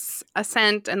like a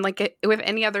scent, and like with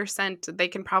any other scent, they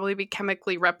can probably be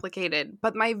chemically replicated.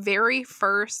 But my very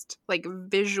first like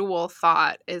visual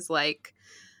thought is like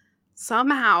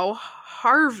somehow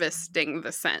harvesting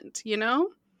the scent, Yeah,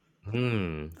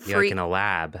 like in a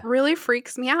lab. Really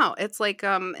freaks me out. It's like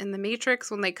in the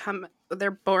Matrix when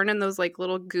they're born in those like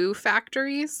little goo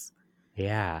factories.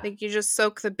 Yeah. Like you just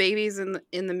soak the babies in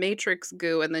the Matrix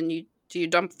goo, and then you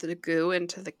dump the goo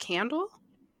into the candle?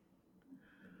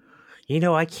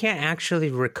 I can't actually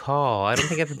recall. I don't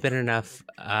think I've been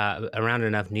around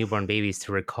enough newborn babies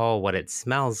to recall what it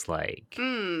smells like.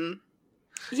 Yeah.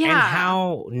 And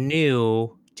how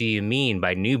new do you mean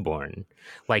by newborn?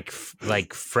 Like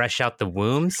fresh out the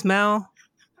womb smell?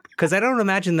 Because I don't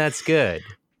imagine that's good.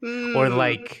 Or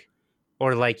like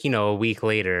a week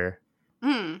later.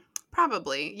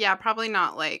 Probably. Yeah, probably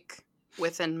not like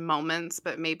within moments,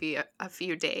 but maybe a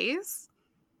few days.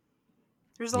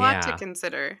 There's a lot to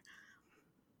consider.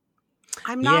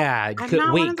 I'm not.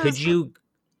 Could you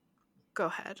go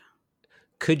ahead?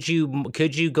 Could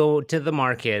you go to the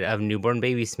market of newborn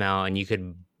baby smell, and you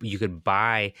could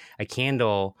buy a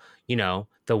candle,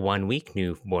 the 1 week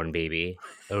newborn baby,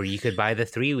 or you could buy the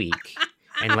 3 week,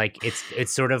 and like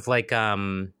it's sort of like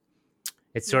like,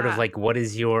 what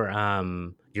is your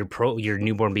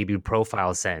newborn baby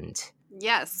profile scent?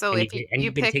 Yes. So and if you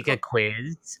can take a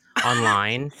quiz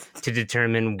online to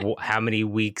determine how many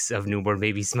weeks of newborn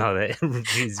baby smell that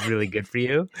is really good for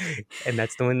you, and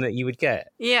that's the one that you would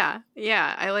get. Yeah,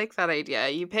 I like that idea.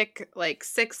 You pick like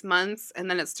 6 months, and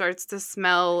then it starts to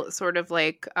smell sort of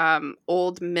like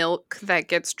old milk that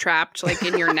gets trapped like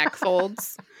in your neck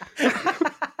folds.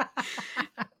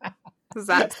 Is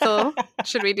that still?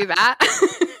 Should we do that?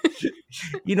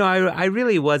 I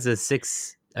really was a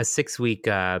 6 week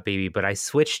baby, but I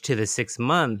switched to the 6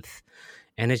 month,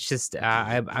 and it's just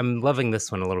I'm loving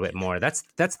this one a little bit more. That's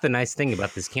the nice thing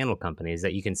about this candle company is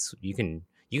that you can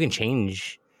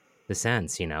change the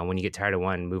scents. When you get tired of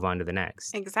one, move on to the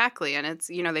next. Exactly. And it's,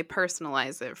 they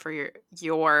personalize it for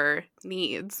your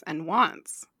needs and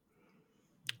wants.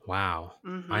 Wow.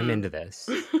 Mm-hmm. I'm into this.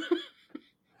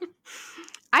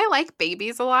 I like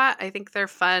babies a lot. I think they're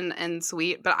fun and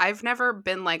sweet, but I've never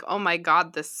been like, oh my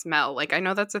God, this smell. Like, I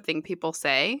know that's a thing people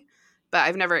say, but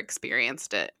I've never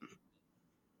experienced it.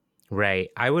 Right.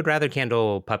 I would rather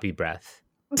candle puppy breath.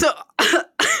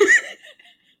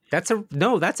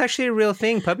 That's actually a real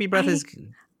thing. Puppy breath is...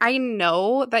 I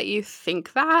know that you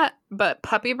think that, but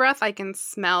puppy breath I can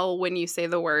smell when you say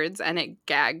the words and it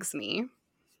gags me.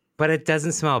 But it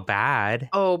doesn't smell bad.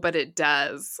 Oh, but it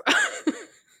does.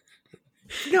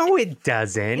 No, it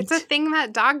doesn't. It's a thing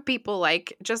that dog people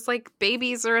like, just like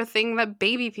babies are a thing that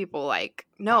baby people like.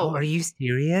 No. Oh, are you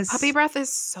serious? Puppy breath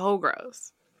is so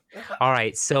gross. All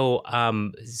right, so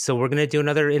we're gonna do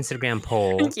another Instagram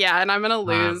poll. Yeah, and I'm gonna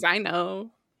lose. I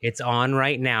know. It's on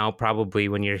right now, probably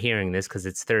when you're hearing this, because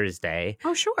it's Thursday.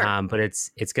 Oh, sure. But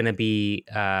it's gonna be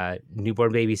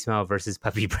newborn baby smell versus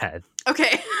puppy breath.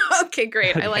 Okay. Okay,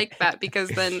 great. Okay. I like that because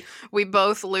then we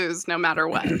both lose no matter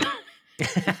what.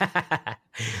 All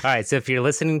right, so if you're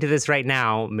listening to this right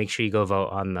now, make sure you go vote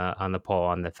on the poll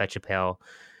on the Fetch a Pail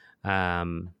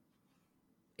Instagram.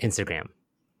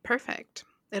 Perfect.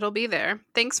 It'll be there.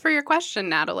 Thanks for your question,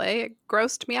 Natalie. It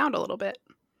grossed me out a little bit.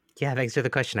 Yeah, thanks for the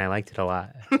question. I liked it a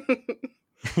lot.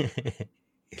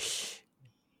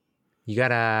 You got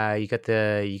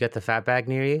the fat bag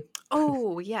near you?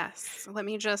 Oh, yes. Let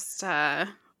me just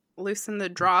loosen the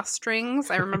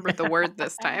drawstrings. I remembered the word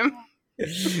this time.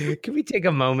 Can we take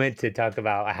a moment to talk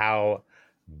about how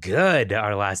good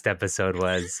our last episode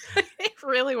was? It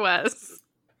really was.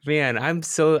 Man, I'm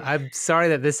sorry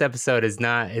that this episode is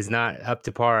not up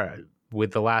to par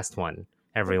with the last one,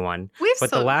 everyone. We've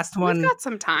got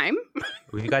some time.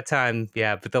 We've got time,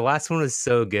 yeah. But the last one was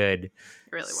so good. It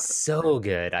really was. So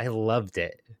good. I loved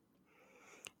it.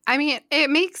 I mean,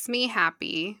 it makes me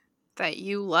happy that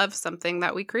you love something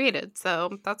that we created.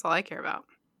 So that's all I care about.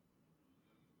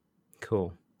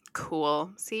 Cool.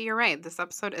 See, you're right. This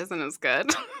episode isn't as good.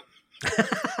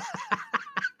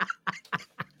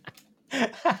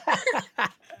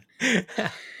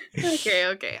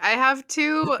 Okay. I have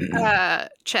 2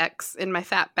 checks in my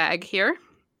fat bag here.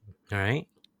 All right.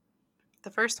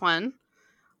 The first one,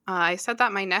 I said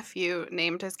that my nephew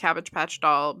named his Cabbage Patch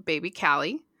doll Baby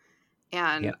Callie.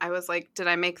 And yep. I was like, did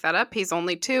I make that up? He's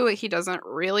only 2. He doesn't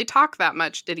really talk that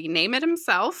much. Did he name it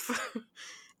himself?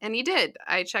 And he did.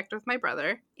 I checked with my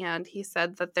brother, and he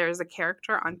said that there's a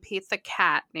character on Pete the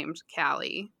Cat named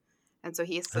Callie. And so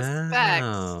he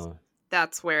suspects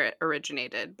that's where it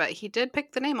originated. But he did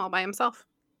pick the name all by himself.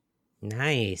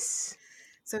 Nice.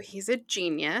 So he's a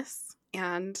genius,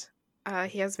 and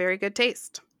he has very good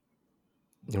taste.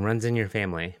 It runs in your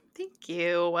family. Thank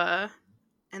you.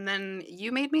 And then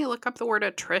you made me look up the word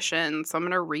attrition, so I'm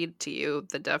going to read to you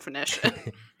the definition.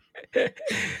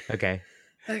 Okay.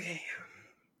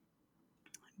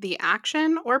 The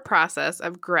action or process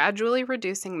of gradually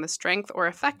reducing the strength or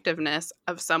effectiveness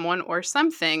of someone or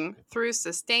something through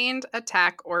sustained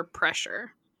attack or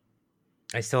pressure.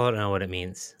 I still don't know what it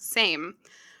means. Same.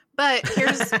 But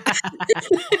here's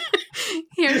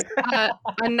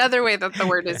another way that the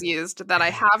word is used that I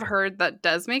have heard that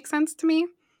does make sense to me.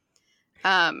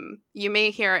 You may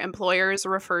hear employers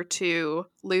refer to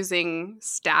losing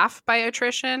staff by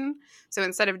attrition. So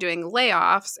instead of doing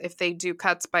layoffs, if they do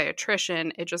cuts by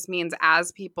attrition, it just means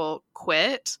as people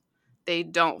quit, they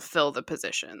don't fill the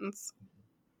positions.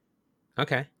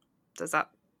 Okay. Does that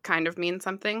kind of mean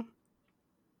something?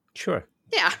 Sure.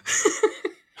 Yeah.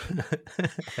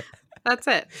 That's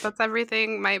it. That's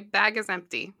everything. My bag is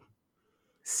empty.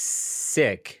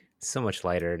 Sick. So much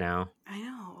lighter now. I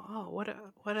know. Oh,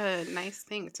 what a nice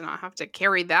thing to not have to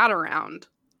carry that around.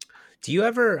 Do you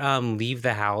ever leave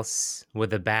the house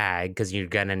with a bag because you're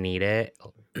gonna need it?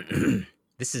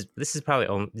 This is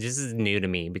new to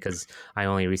me because I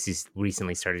only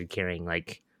recently started carrying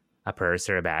like a purse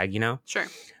or a bag, Sure.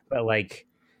 But like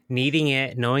needing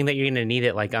it, knowing that you're gonna need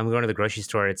it, like I'm going to the grocery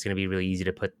store, it's gonna be really easy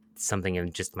to put something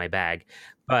in just my bag.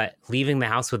 But leaving the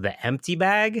house with the empty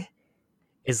bag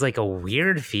is like a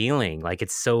weird feeling. Like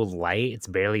it's so light, it's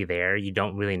barely there. You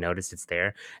don't really notice it's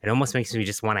there. It almost makes me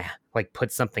just want to like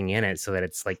put something in it so that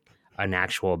it's like an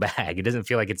actual bag. It doesn't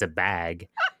feel like it's a bag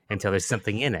until there's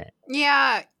something in it.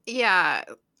 Yeah.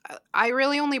 I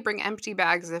really only bring empty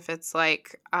bags if it's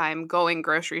like I'm going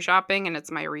grocery shopping and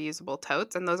it's my reusable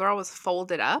totes, and those are always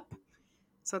folded up.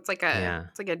 So Yeah.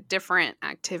 it's like a different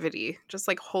activity. Just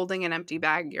like holding an empty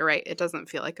bag, you're right, it doesn't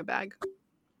feel like a bag.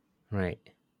 Right.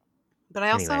 But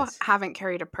I also Anyways. haven't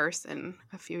carried a purse in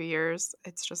a few years.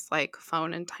 It's just like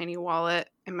phone and tiny wallet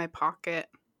in my pocket.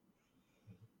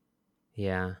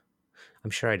 Yeah. I'm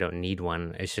sure I don't need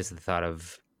one. It's just the thought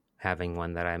of having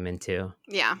one that I'm into.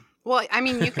 Yeah. Well, I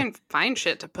mean, you can find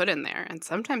shit to put in there, and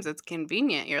sometimes it's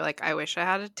convenient. You're like, I wish I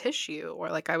had a tissue, or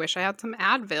like, I wish I had some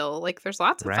Advil. Like, there's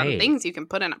lots of fun Right. things you can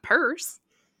put in a purse.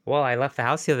 Well, I left the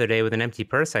house the other day with an empty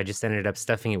purse. I just ended up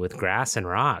stuffing it with grass and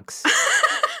rocks.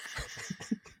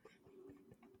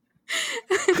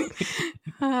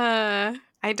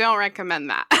 I don't recommend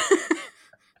that.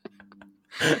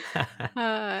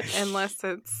 Unless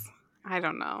it's, I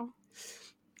don't know.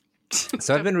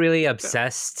 So I've been really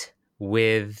obsessed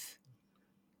with,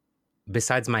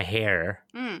 besides my hair,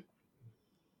 Mm,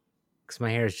 because my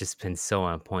hair has just been so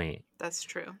on point. that's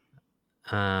true.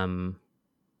 I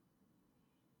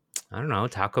don't know,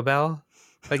 Taco Bell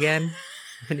again.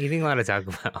 I've been eating a lot of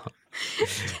Taco Bell.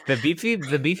 The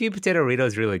beefy potato burrito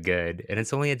is really good, and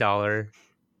it's only $1.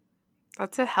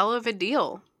 That's a hell of a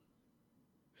deal.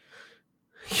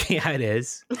 Yeah, it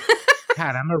is.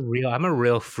 God, I'm a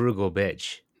real frugal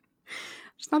bitch.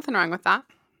 There's nothing wrong with that.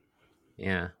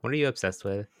 Yeah. What are you obsessed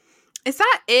with? Is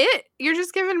that it? You're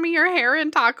just giving me your hair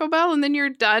and Taco Bell and then you're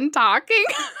done talking?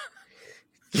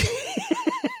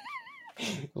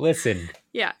 Listen,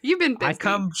 Yeah, you've been busy.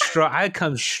 I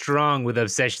come strong with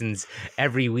obsessions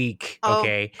every week.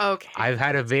 Okay. Oh, okay. I've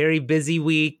had a very busy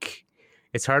week.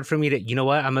 It's hard for me to. You know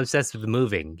what? I'm obsessed with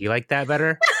moving. You like that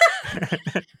better?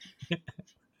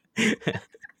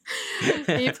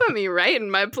 You put me right in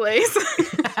my place.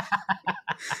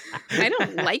 I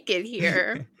don't like it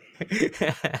here.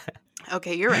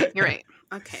 Okay, you're right. You're right.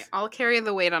 Okay, I'll carry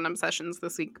the weight on obsessions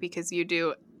this week because you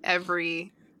do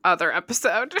every other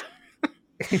episode.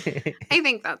 I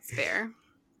think that's fair.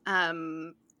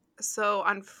 So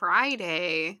on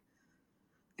Friday,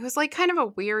 it was like kind of a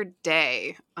weird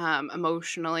day,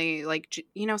 emotionally. Like,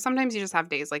 you know, sometimes you just have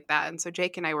days like that. And so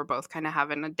Jake and I were both kind of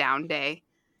having a down day.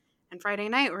 And Friday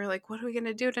night, we were like, what are we going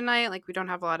to do tonight? Like, we don't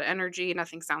have a lot of energy.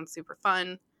 Nothing sounds super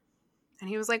fun. And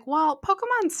he was like, well,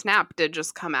 Pokemon Snap did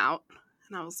just come out.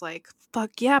 And I was like,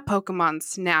 fuck yeah, Pokemon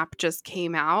Snap just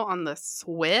came out on the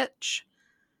Switch.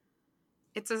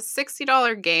 It's a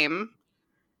 $60 game.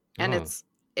 And Oh.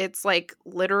 it's like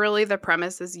literally the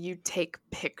premise is you take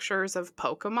pictures of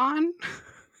Pokemon.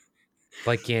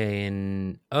 Like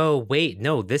in. Oh, wait.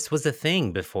 No, this was a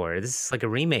thing before. This is like a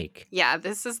remake. Yeah,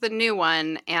 this is the new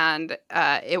one. And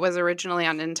it was originally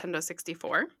on Nintendo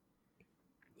 64.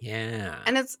 Yeah.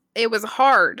 And it was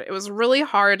hard. It was really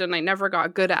hard and I never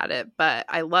got good at it, but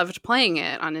I loved playing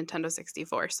it on Nintendo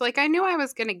 64. So like I knew I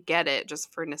was going to get it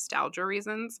just for nostalgia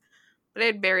reasons, but I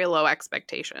had very low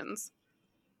expectations.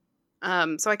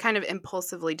 So I kind of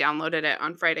impulsively downloaded it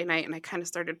on Friday night and I kind of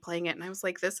started playing it and I was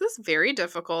like, this is very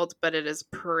difficult, but it is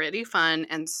pretty fun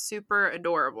and super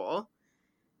adorable.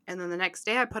 And then the next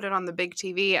day I put it on the big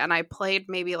TV and I played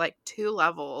maybe like 2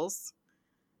 levels.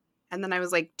 And then I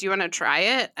was like, do you want to try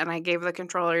it? And I gave the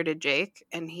controller to Jake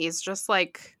and he's just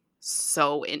like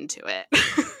so into it.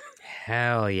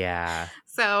 Hell yeah.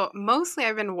 So mostly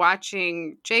I've been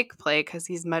watching Jake play because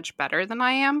he's much better than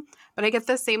I am. But I get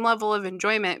the same level of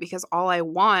enjoyment because all I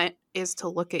want is to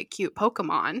look at cute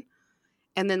Pokemon.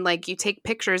 And then like you take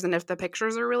pictures and if the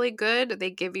pictures are really good,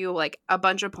 they give you like a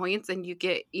bunch of points and you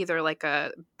get either like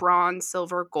a bronze,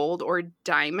 silver, gold, or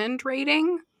diamond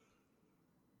rating.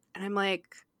 And I'm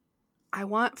like, I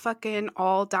want fucking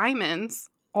all diamonds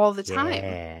all the time.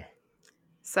 Yeah.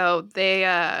 So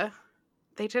they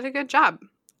did a good job.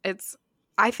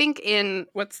 I think in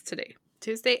what's today?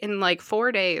 Tuesday, in like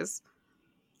 4 days,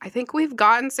 I think we've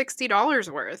gotten $60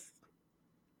 worth.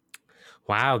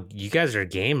 Wow, you guys are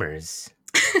gamers.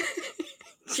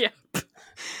 Yep.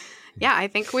 Yeah, I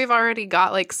think we've already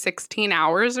got like 16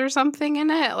 hours or something in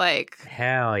it. Like,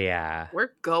 Hell yeah.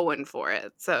 we're going for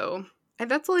it. So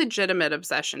that's a legitimate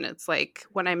obsession. It's like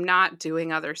when I'm not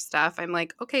doing other stuff, I'm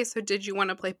like, okay, so did you want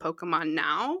to play Pokemon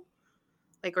now?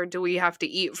 Like, or do we have to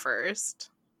eat first?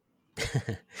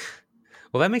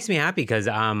 Well, that makes me happy because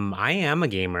I am a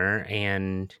gamer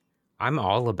and I'm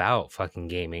all about fucking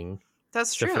gaming.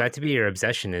 That's So true. for that to be your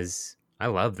obsession I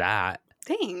love that.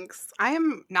 Thanks. I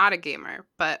am not a gamer,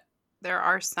 but there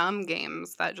are some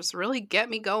games that just really get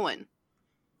me going.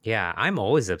 Yeah, I'm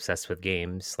always obsessed with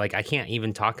games. Like I can't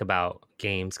even talk about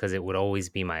games because it would always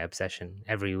be my obsession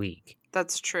every week.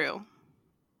 That's true.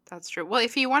 That's true. Well,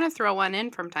 if you want to throw one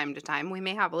in from time to time, we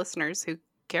may have listeners who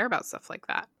care about stuff like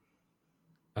that.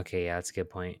 Okay, yeah, that's a good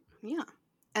point. Yeah.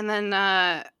 And then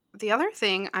the other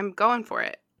thing, I'm going for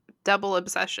it. Double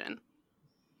obsession.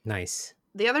 Nice.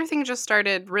 The other thing just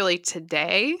started really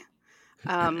today.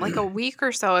 Like a week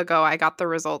or so ago, I got the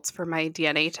results for my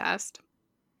DNA test.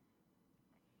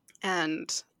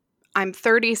 And I'm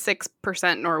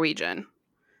 36% Norwegian.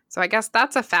 So I guess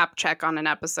that's a fact check on an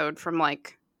episode from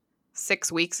like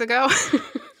 6 weeks ago.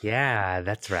 Yeah,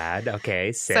 that's rad.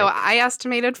 Okay, sick. So I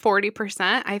estimated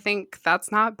 40%. I think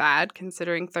that's not bad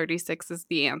considering 36 is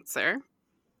the answer.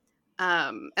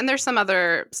 And there's some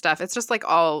other stuff. It's just like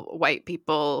all white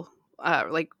people,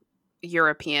 like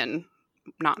European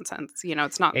nonsense. You know,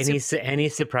 it's not any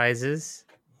surprises?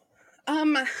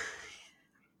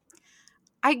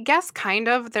 I guess kind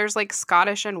of. There's like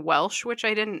Scottish and Welsh, which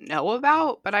I didn't know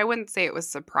about, but I wouldn't say it was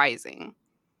surprising.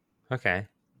 Okay.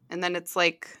 And then it's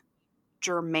like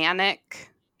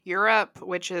Germanic Europe,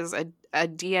 which is a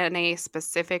DNA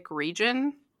specific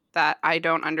region that I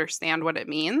don't understand what it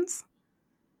means.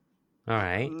 All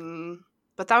right.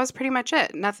 But that was pretty much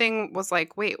it. Nothing was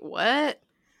like, wait, what?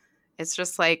 It's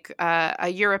just like a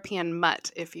European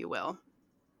mutt, if you will.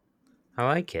 I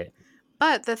like it.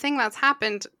 But the thing that's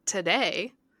happened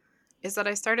today is that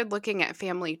I started looking at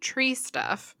family tree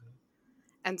stuff.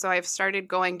 And so I've started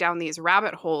going down these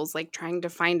rabbit holes, like trying to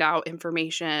find out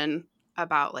information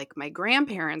about like my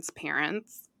grandparents'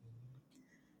 parents.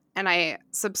 And I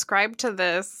subscribed to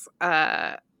this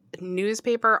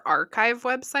newspaper archive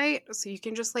website. So you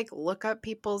can just like look up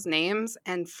people's names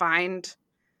and find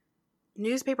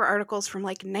newspaper articles from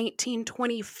like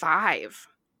 1925.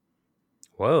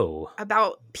 Whoa.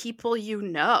 About people you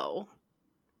know.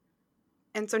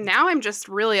 And so now I'm just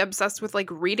really obsessed with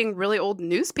like reading really old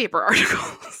newspaper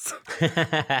articles.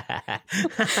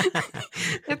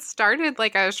 It started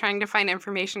like I was trying to find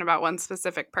information about one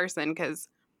specific person because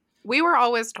we were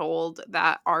always told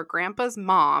that our grandpa's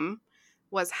mom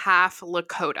was half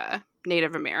Lakota,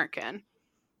 Native American.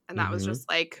 And that was just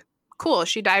like, cool.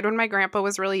 She died when my grandpa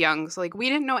was really young. So like we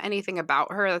didn't know anything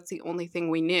about her. That's the only thing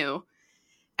we knew.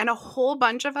 And a whole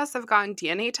bunch of us have gotten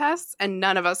DNA tests and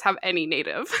none of us have any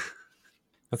Native.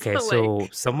 Okay, so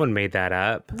like, someone made that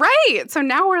up. Right. So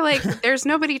now we're like, there's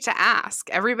nobody to ask.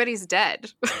 Everybody's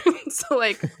dead. So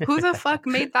like, who the fuck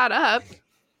made that up?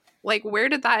 Like, where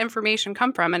did that information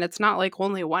come from? And it's not like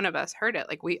only one of us heard it.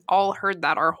 Like, we all heard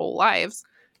that our whole lives.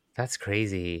 That's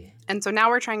crazy. And so now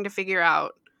we're trying to figure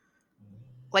out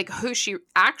like who she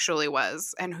actually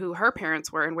was and who her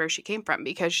parents were and where she came from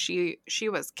because she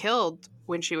was killed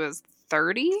when she was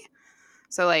 30.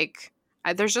 So like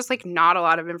there's just like not a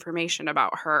lot of information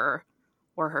about her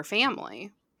or her family.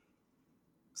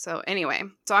 So anyway,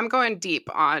 so I'm going deep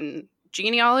on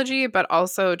genealogy, but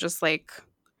also just like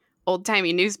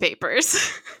old-timey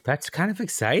newspapers. That's kind of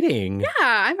exciting. Yeah,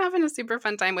 I'm having a super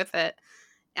fun time with it.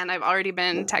 And I've already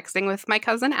been texting with my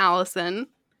cousin Allison.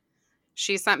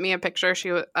 She sent me a picture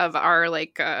of our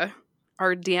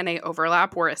our DNA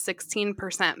overlap. We're a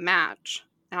 16% match.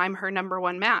 And I'm her number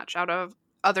one match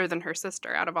other than her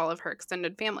sister, out of all of her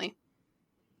extended family.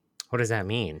 What does that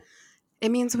mean? It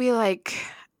means we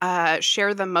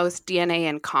share the most DNA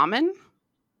in common.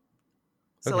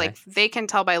 So Okay. they can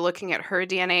tell by looking at her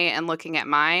DNA and looking at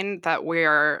mine that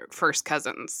we're first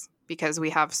cousins because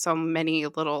we have so many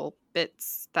little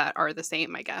bits that are the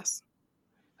same, I guess.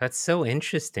 That's so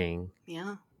interesting.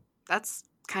 Yeah. That's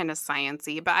kind of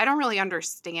science-y, but I don't really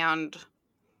understand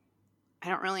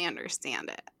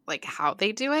it. Like how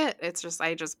they do it. It's just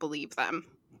I just believe them.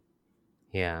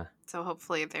 Yeah. So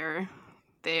hopefully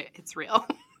it's real.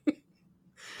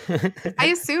 I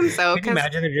assume so. Can you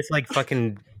imagine they're just like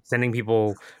fucking sending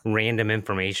people random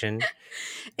information?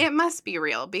 It must be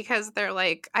real because they're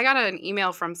like, I got an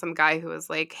email from some guy who was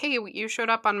like, hey, you showed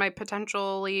up on my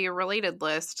potentially related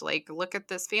list. Like, look at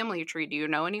this family tree. Do you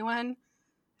know anyone?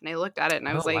 And I looked at it and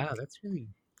I was like, wow, that's really,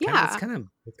 yeah, it's kind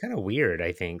of weird,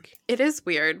 I think. It is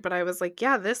weird, but I was like,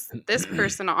 yeah, this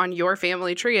person on your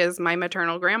family tree is my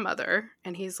maternal grandmother.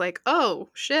 And he's like, oh,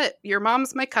 shit, your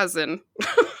mom's my cousin.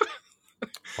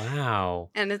 Wow.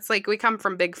 And it's like we come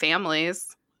from big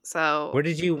families. So where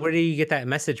did you get that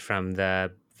message from?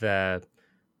 The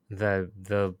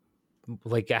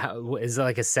like, is it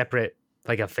like a separate,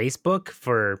 like a Facebook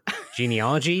for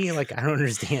genealogy? Like, I don't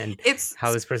understand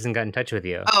how this person got in touch with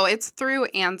you. Oh, it's through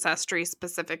Ancestry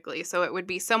specifically. So it would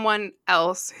be someone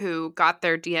else who got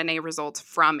their DNA results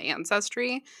from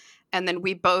Ancestry. And then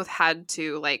we both had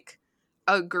to like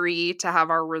agree to have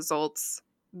our results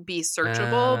be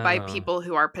searchable by people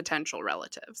who are potential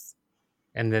relatives.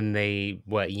 And then they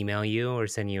email you or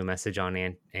send you a message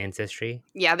on Ancestry?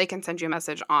 Yeah, they can send you a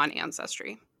message on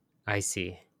Ancestry. I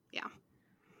see. Yeah.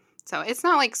 So it's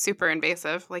not like super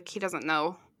invasive. Like he doesn't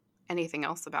know anything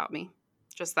else about me.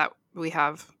 Just that we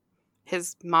have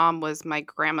his mom was my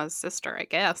grandma's sister, I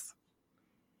guess.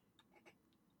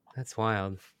 That's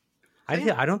wild.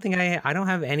 Yeah. I don't think I don't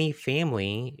have any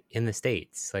family in the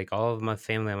States. Like all of my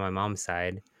family on my mom's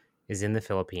side is in the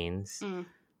Philippines. Mm.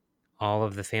 All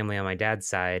of the family on my dad's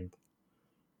side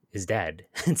is dead,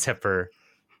 except for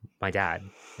my dad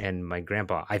and my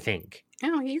grandpa, I think.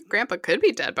 Oh, your grandpa could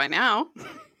be dead by now.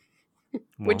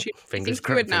 Well, Would you think you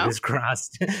would know? Fingers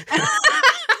crossed.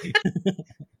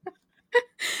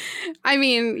 I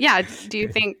mean, yeah. Do you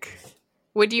think,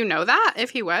 would you know that if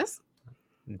he was?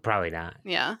 Probably not.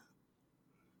 Yeah.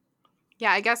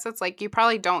 Yeah, I guess it's like you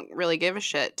probably don't really give a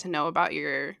shit to know about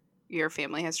your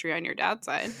family history on your dad's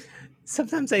side.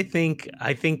 Sometimes I think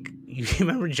you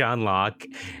remember John Locke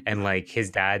and like his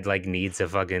dad like needs a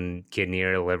fucking kidney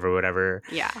or a liver or whatever.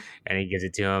 Yeah. And he gives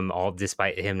it to him all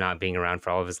despite him not being around for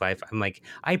all of his life. I'm like,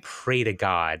 I pray to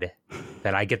God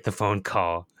that I get the phone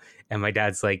call and my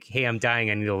dad's like, hey, I'm dying,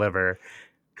 I need a liver.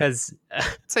 Because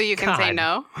so you can say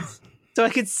no. So I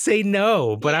could say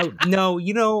no, but no,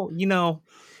 you know,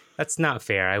 that's not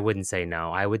fair. I wouldn't say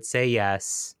no. I would say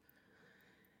yes.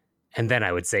 And then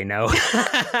I would say no. Psych.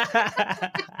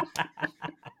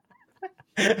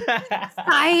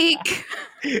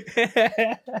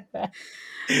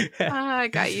 I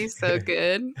got you so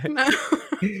good.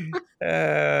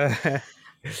 That's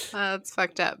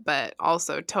fucked up, but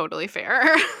also totally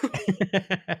fair.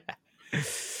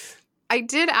 I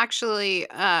did actually,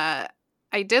 I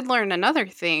did learn another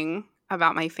thing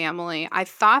about my family. I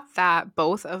thought that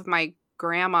both of my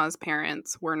grandma's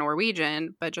parents were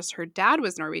Norwegian, but just her dad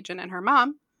was Norwegian and her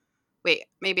mom, wait,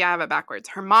 maybe I have it backwards.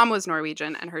 Her mom was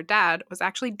Norwegian and her dad was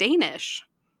actually Danish.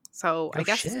 So I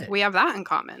guess we have that in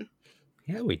common.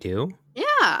 Yeah, we do.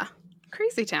 Yeah.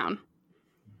 Crazy town.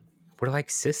 We're like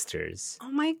sisters.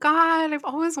 Oh my God. I've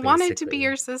always wanted to be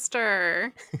your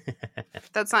sister.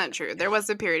 That's not true. There was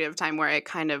a period of time where I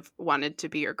kind of wanted to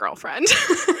be your girlfriend.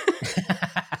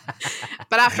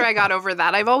 But after I got over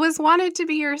that, I've always wanted to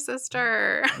be your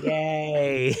sister.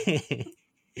 Yay.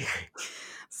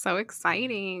 So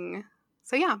exciting.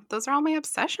 So yeah, those are all my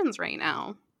obsessions right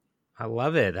now. I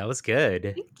love it. That was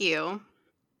good. Thank you.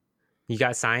 You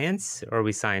got science or are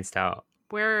we scienced out?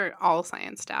 We're all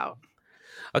scienced out.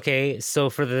 Okay, so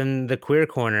for the queer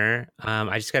corner,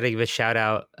 I just got to give a shout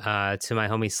out to my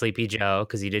homie Sleepy Joe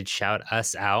because he did shout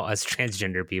us out, us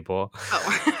transgender people.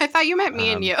 Oh, I thought you meant me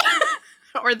and you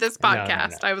or this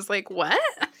podcast. No. I was like, what?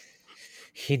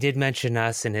 He did mention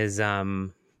us in his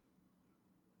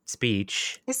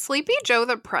speech. Is Sleepy Joe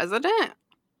the president?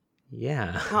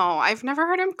 Yeah. Oh, I've never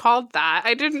heard him called that.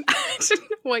 I didn't know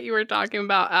what you were talking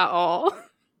about at all.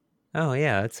 Oh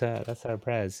yeah, that's our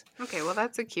prez. Okay, well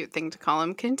that's a cute thing to call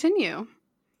him. Continue.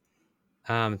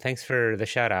 Thanks for the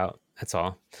shout out. That's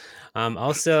all.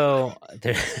 Also,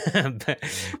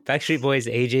 Backstreet Boys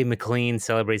AJ McLean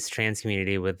celebrates trans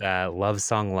community with Love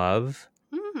Song Love.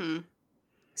 Mm.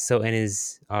 So in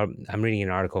his, I'm reading an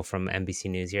article from NBC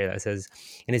News here that says,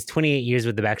 in his 28 years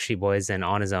with the Backstreet Boys and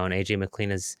on his own, AJ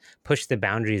McLean has pushed the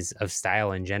boundaries of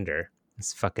style and gender.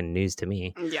 It's fucking news to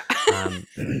me. Yeah.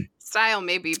 Style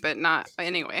maybe, but not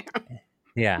anyway.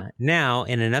 Yeah. Now,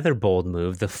 in another bold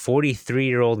move, the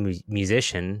 43-year-old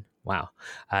musician,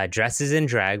 dresses in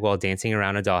drag while dancing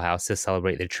around a dollhouse to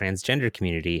celebrate the transgender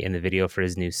community in the video for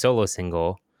his new solo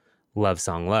single, Love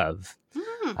Song Love.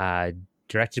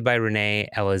 Directed by Renee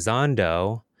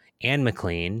Elizondo and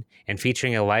McLean, and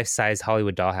featuring a life-size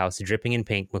Hollywood dollhouse dripping in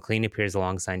pink, McLean appears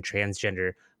alongside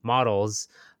transgender models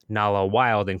Nala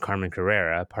Wilde and Carmen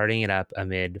Carrera, partying it up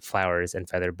amid flowers and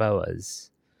feather boas.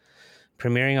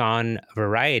 Premiering on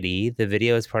Variety, the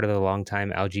video is part of the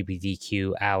longtime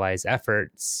LGBTQ allies'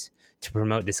 efforts to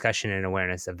promote discussion and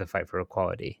awareness of the fight for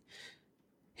equality.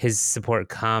 His support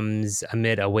comes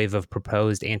amid a wave of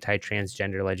proposed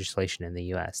anti-transgender legislation in the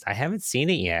U.S. I haven't seen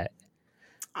it yet.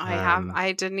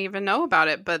 I didn't even know about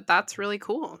it, but that's really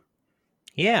cool.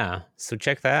 Yeah, so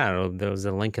check that out. There was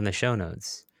a link in the show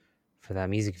notes for that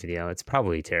music video. It's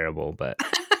probably terrible, but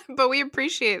but we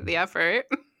appreciate the effort.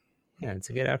 Yeah, it's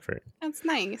a good effort. That's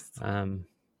nice. And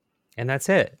that's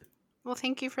it. Well,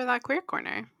 thank you for that queer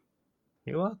corner.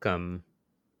 You're welcome.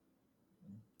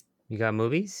 You got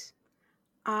movies?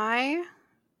 Oh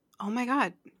my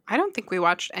God. I don't think we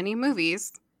watched any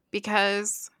movies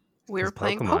because we were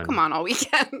playing Pokemon all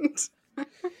weekend.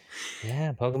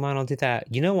 Yeah, Pokemon will do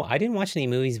that. You know, I didn't watch any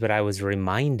movies, but I was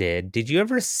reminded. Did you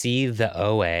ever see the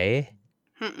OA?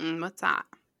 What's that?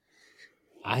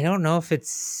 I don't know if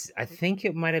it's. I think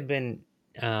it might have been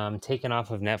taken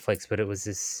off of Netflix, but it was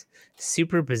this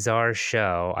super bizarre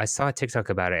show. I saw a TikTok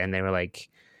about it, and they were like,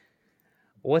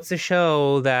 "What's a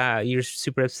show that you're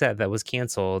super upset that was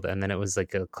canceled?" And then it was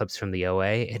like clips from the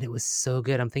OA, and it was so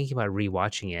good. I'm thinking about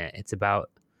rewatching it. It's about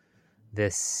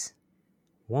this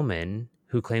woman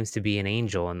who claims to be an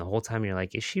angel, and the whole time you're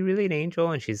like, "Is she really an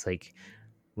angel?" And she's like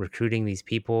recruiting these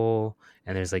people,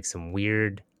 and there's like some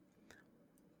weird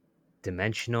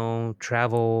dimensional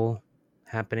travel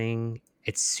happening.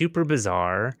 It's super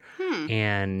bizarre, Hmm.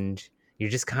 and you're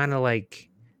just kind of like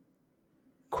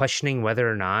questioning whether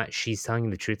or not she's telling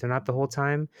you the truth or not the whole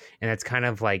time. And that's kind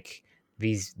of like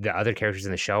the other characters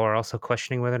in the show are also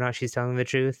questioning whether or not she's telling the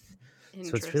truth.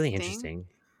 So it's really Interesting. interesting.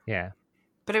 Yeah.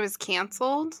 But it was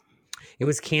canceled? It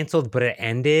was canceled, but it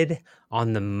ended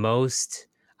on the most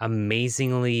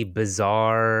amazingly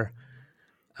bizarre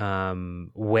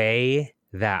way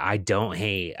that I don't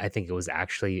hate. I think it was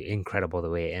actually incredible the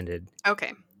way it ended.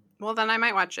 Okay. Well, then I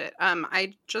might watch it.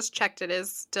 I just checked. It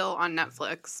is still on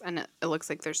Netflix, and it looks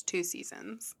like there's 2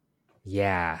 seasons.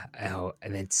 Yeah. Oh,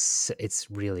 and it's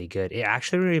really good. It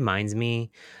actually reminds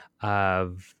me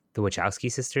of the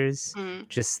Wachowski sisters. Mm.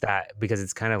 Just that because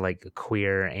it's kind of like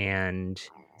queer and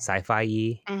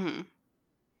sci-fi-y. Mm-hmm.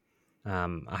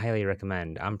 I highly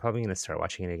recommend. I'm probably gonna start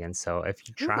watching it again. So if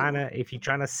you're Ooh.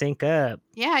 trying to sync up,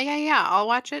 Yeah. I'll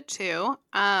watch it too.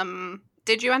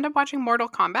 Did you end up watching Mortal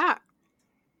Kombat?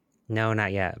 no,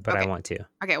 not yet, but I Okay. want to.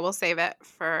 Okay, we'll save it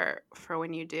for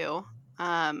when you do.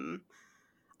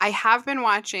 I have been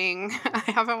watching. I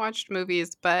haven't watched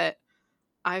movies, but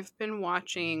I've been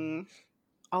watching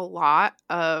a lot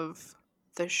of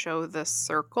the show The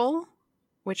Circle,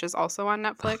 which is also on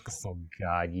Netflix. Oh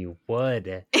God, you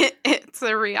would. It's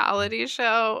a reality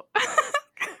show.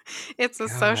 It's a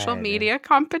social God. media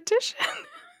competition.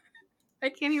 I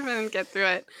can't even get through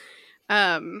it.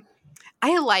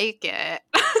 I like it.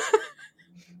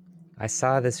 I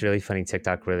saw this really funny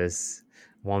TikTok where this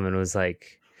woman was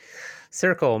like,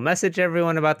 "Circle, message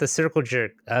everyone about the circle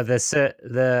jerk." And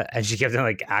she kept on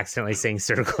like accidentally saying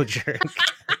 "circle jerk."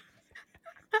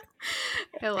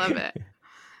 I love it.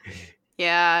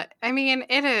 Yeah, I mean,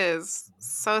 it is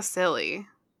so silly.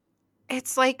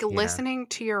 It's like listening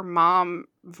to your mom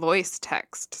voice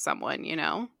text someone, you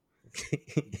know?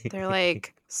 They're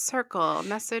like, "Circle,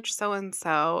 message so and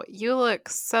so. You look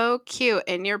so cute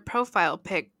in your profile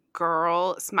pic,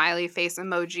 girl." Smiley face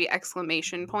emoji,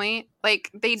 exclamation point.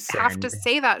 Like, they have to Send.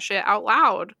 say that shit out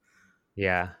loud.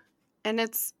 Yeah. And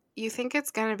you think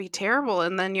it's going to be terrible.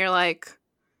 And then you're like,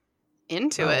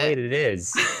 into it. Wait, it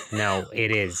is. No,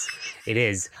 it is. It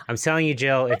is. I'm telling you,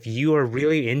 Jill, if you are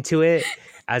really into it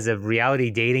as a reality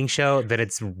dating show, that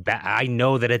it's bad. I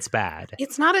know that it's bad.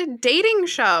 It's not a dating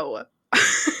show.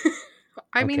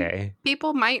 I mean, Okay.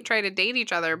 people might try to date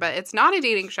each other, but it's not a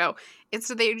dating show.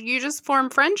 You just form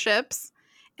friendships,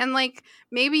 and like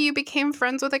maybe you became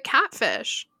friends with a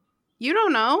catfish. You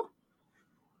don't know.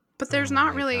 But there's Oh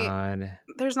not my really God.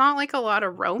 there's not like a lot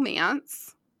of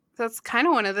romance. That's kind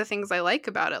of one of the things I like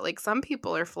about it. Like some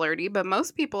people are flirty, but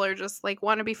most people are just like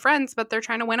want to be friends, but they're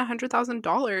trying to win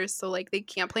 $100,000, so like they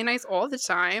can't play nice all the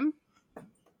time.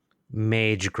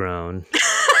 Maj Groan.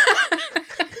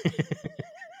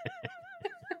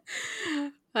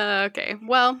 Okay,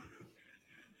 well,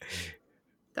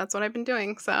 that's what I've been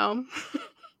doing. So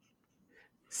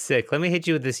Sick. Let me hit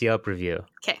you with this Yelp review.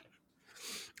 okay.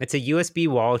 It's a USB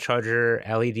wall charger,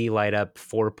 LED light up,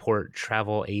 4-port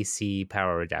travel AC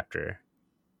power adapter.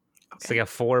 It's like a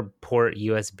 4-port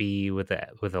USB with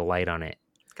a light on it.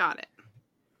 Got it.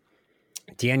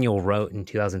 Daniel wrote in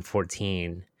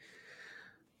 2014,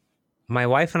 My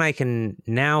wife and I can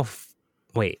now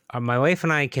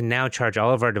charge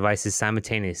all of our devices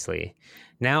simultaneously.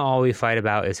 Now all we fight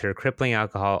about is her crippling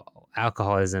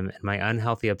alcoholism and my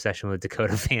unhealthy obsession with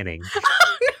Dakota Fanning.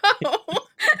 Oh, no.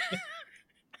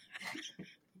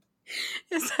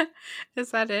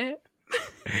 Is that it?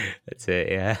 That's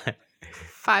it, yeah.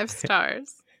 5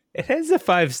 stars. It is a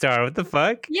 5-star. What the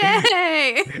fuck?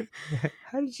 Yay!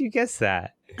 How did you guess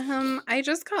that? I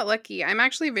just got lucky. I'm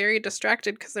actually very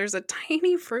distracted because there's a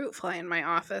tiny fruit fly in my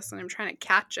office and I'm trying to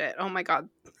catch it. Oh my god,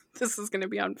 this is going to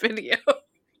be on video.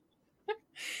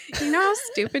 You know how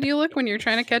stupid you look when you're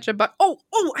trying to catch a bug? Oh,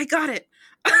 I got it.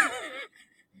 I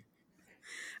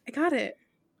got it.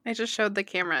 I just showed the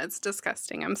camera. It's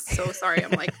disgusting. I'm so sorry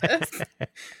I'm like this.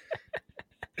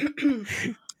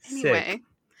 Anyway,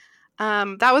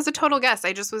 that was a total guess.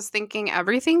 I just was thinking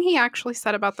everything he actually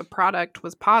said about the product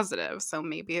was positive, so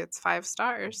maybe it's 5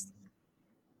 stars.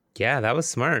 Yeah, that was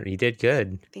smart. You did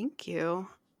good. Thank you.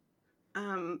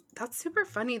 That's super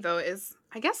funny though.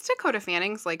 I guess Dakota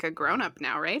Fanning's like a grown up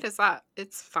now, right?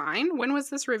 It's fine? When was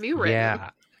this review written? Yeah,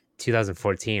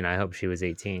 2014. I hope she was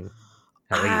 18,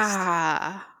 at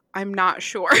least. I'm not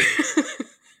sure.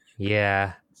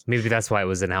 Yeah, maybe that's why it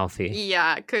was unhealthy.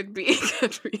 Yeah, could be.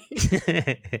 Could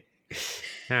be.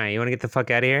 All right, you want to get the fuck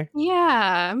out of here?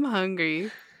 Yeah, I'm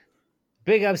hungry.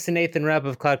 Big ups to Nathan Rupp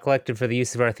of Cloud Collective for the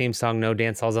use of our theme song No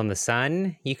Dance Halls on the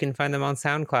Sun. You can find them on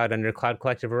SoundCloud under Cloud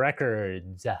Collective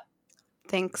Records.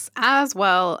 Thanks as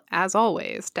well as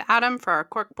always to Adam for our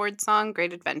corkboard song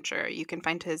Great Adventure. You can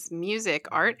find his music,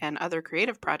 art, and other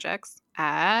creative projects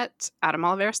at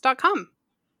adamoliveris.com.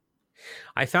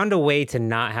 I found a way to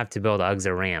not have to build Uggs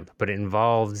a ramp, but it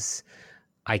involves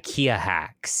IKEA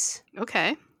hacks.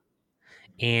 Okay.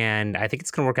 And I think it's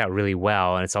going to work out really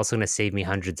well. And it's also going to save me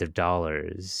hundreds of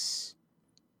dollars.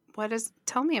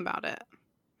 Tell me about it.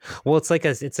 Well, it's like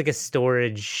a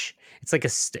storage.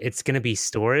 It's going to be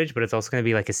storage, but it's also going to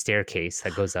be like a staircase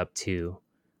that goes up to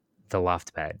the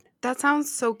loft bed. That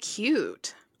sounds so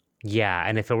cute. Yeah.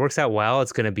 And if it works out well,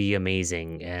 it's going to be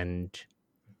amazing and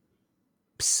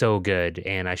so good.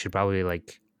 And I should probably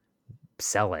like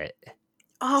sell it.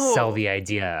 Oh, Sell the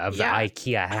idea of the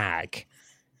IKEA hack.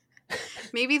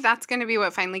 Maybe that's going to be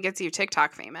what finally gets you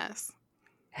TikTok famous.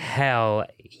 Hell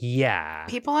yeah.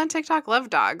 People on TikTok love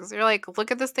dogs. They're like, look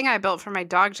at this thing I built for my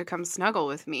dog to come snuggle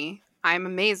with me. I'm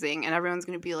amazing. And everyone's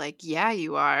going to be like, yeah,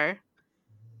 you are.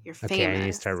 You're famous. Okay,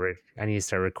 I need to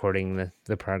start recording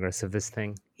the progress of this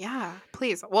thing. Yeah,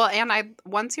 please. Well, and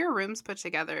once your room's put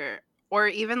together or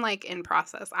even like in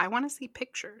process, I want to see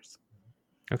pictures.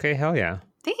 Okay, hell yeah.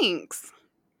 Thanks.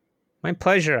 My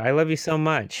pleasure. I love you so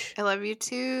much. I love you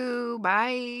too.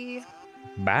 Bye.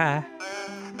 Bye.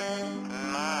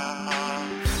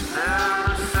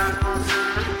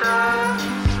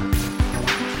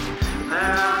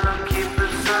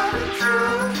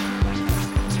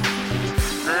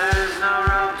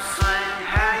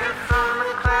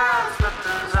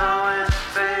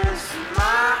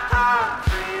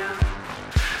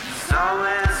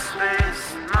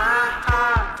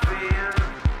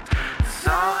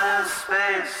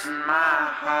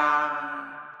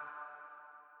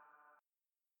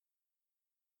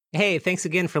 Hey, thanks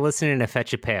again for listening to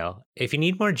Fetch a Pail. If you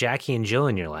need more Jackie and Jill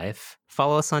in your life,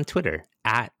 follow us on Twitter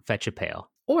at Fetch a Pail.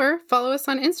 Or follow us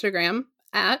on Instagram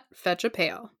at Fetch a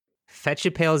Pail. Fetch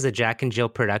a Pail is a Jack and Jill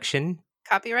production.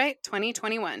 Copyright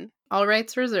 2021. All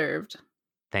rights reserved.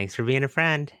 Thanks for being a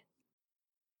friend.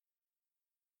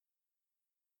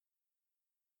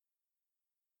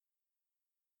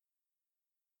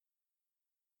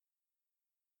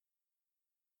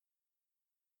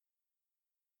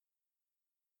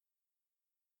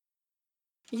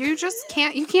 You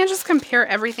can't just compare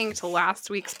everything to last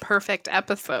week's perfect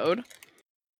episode.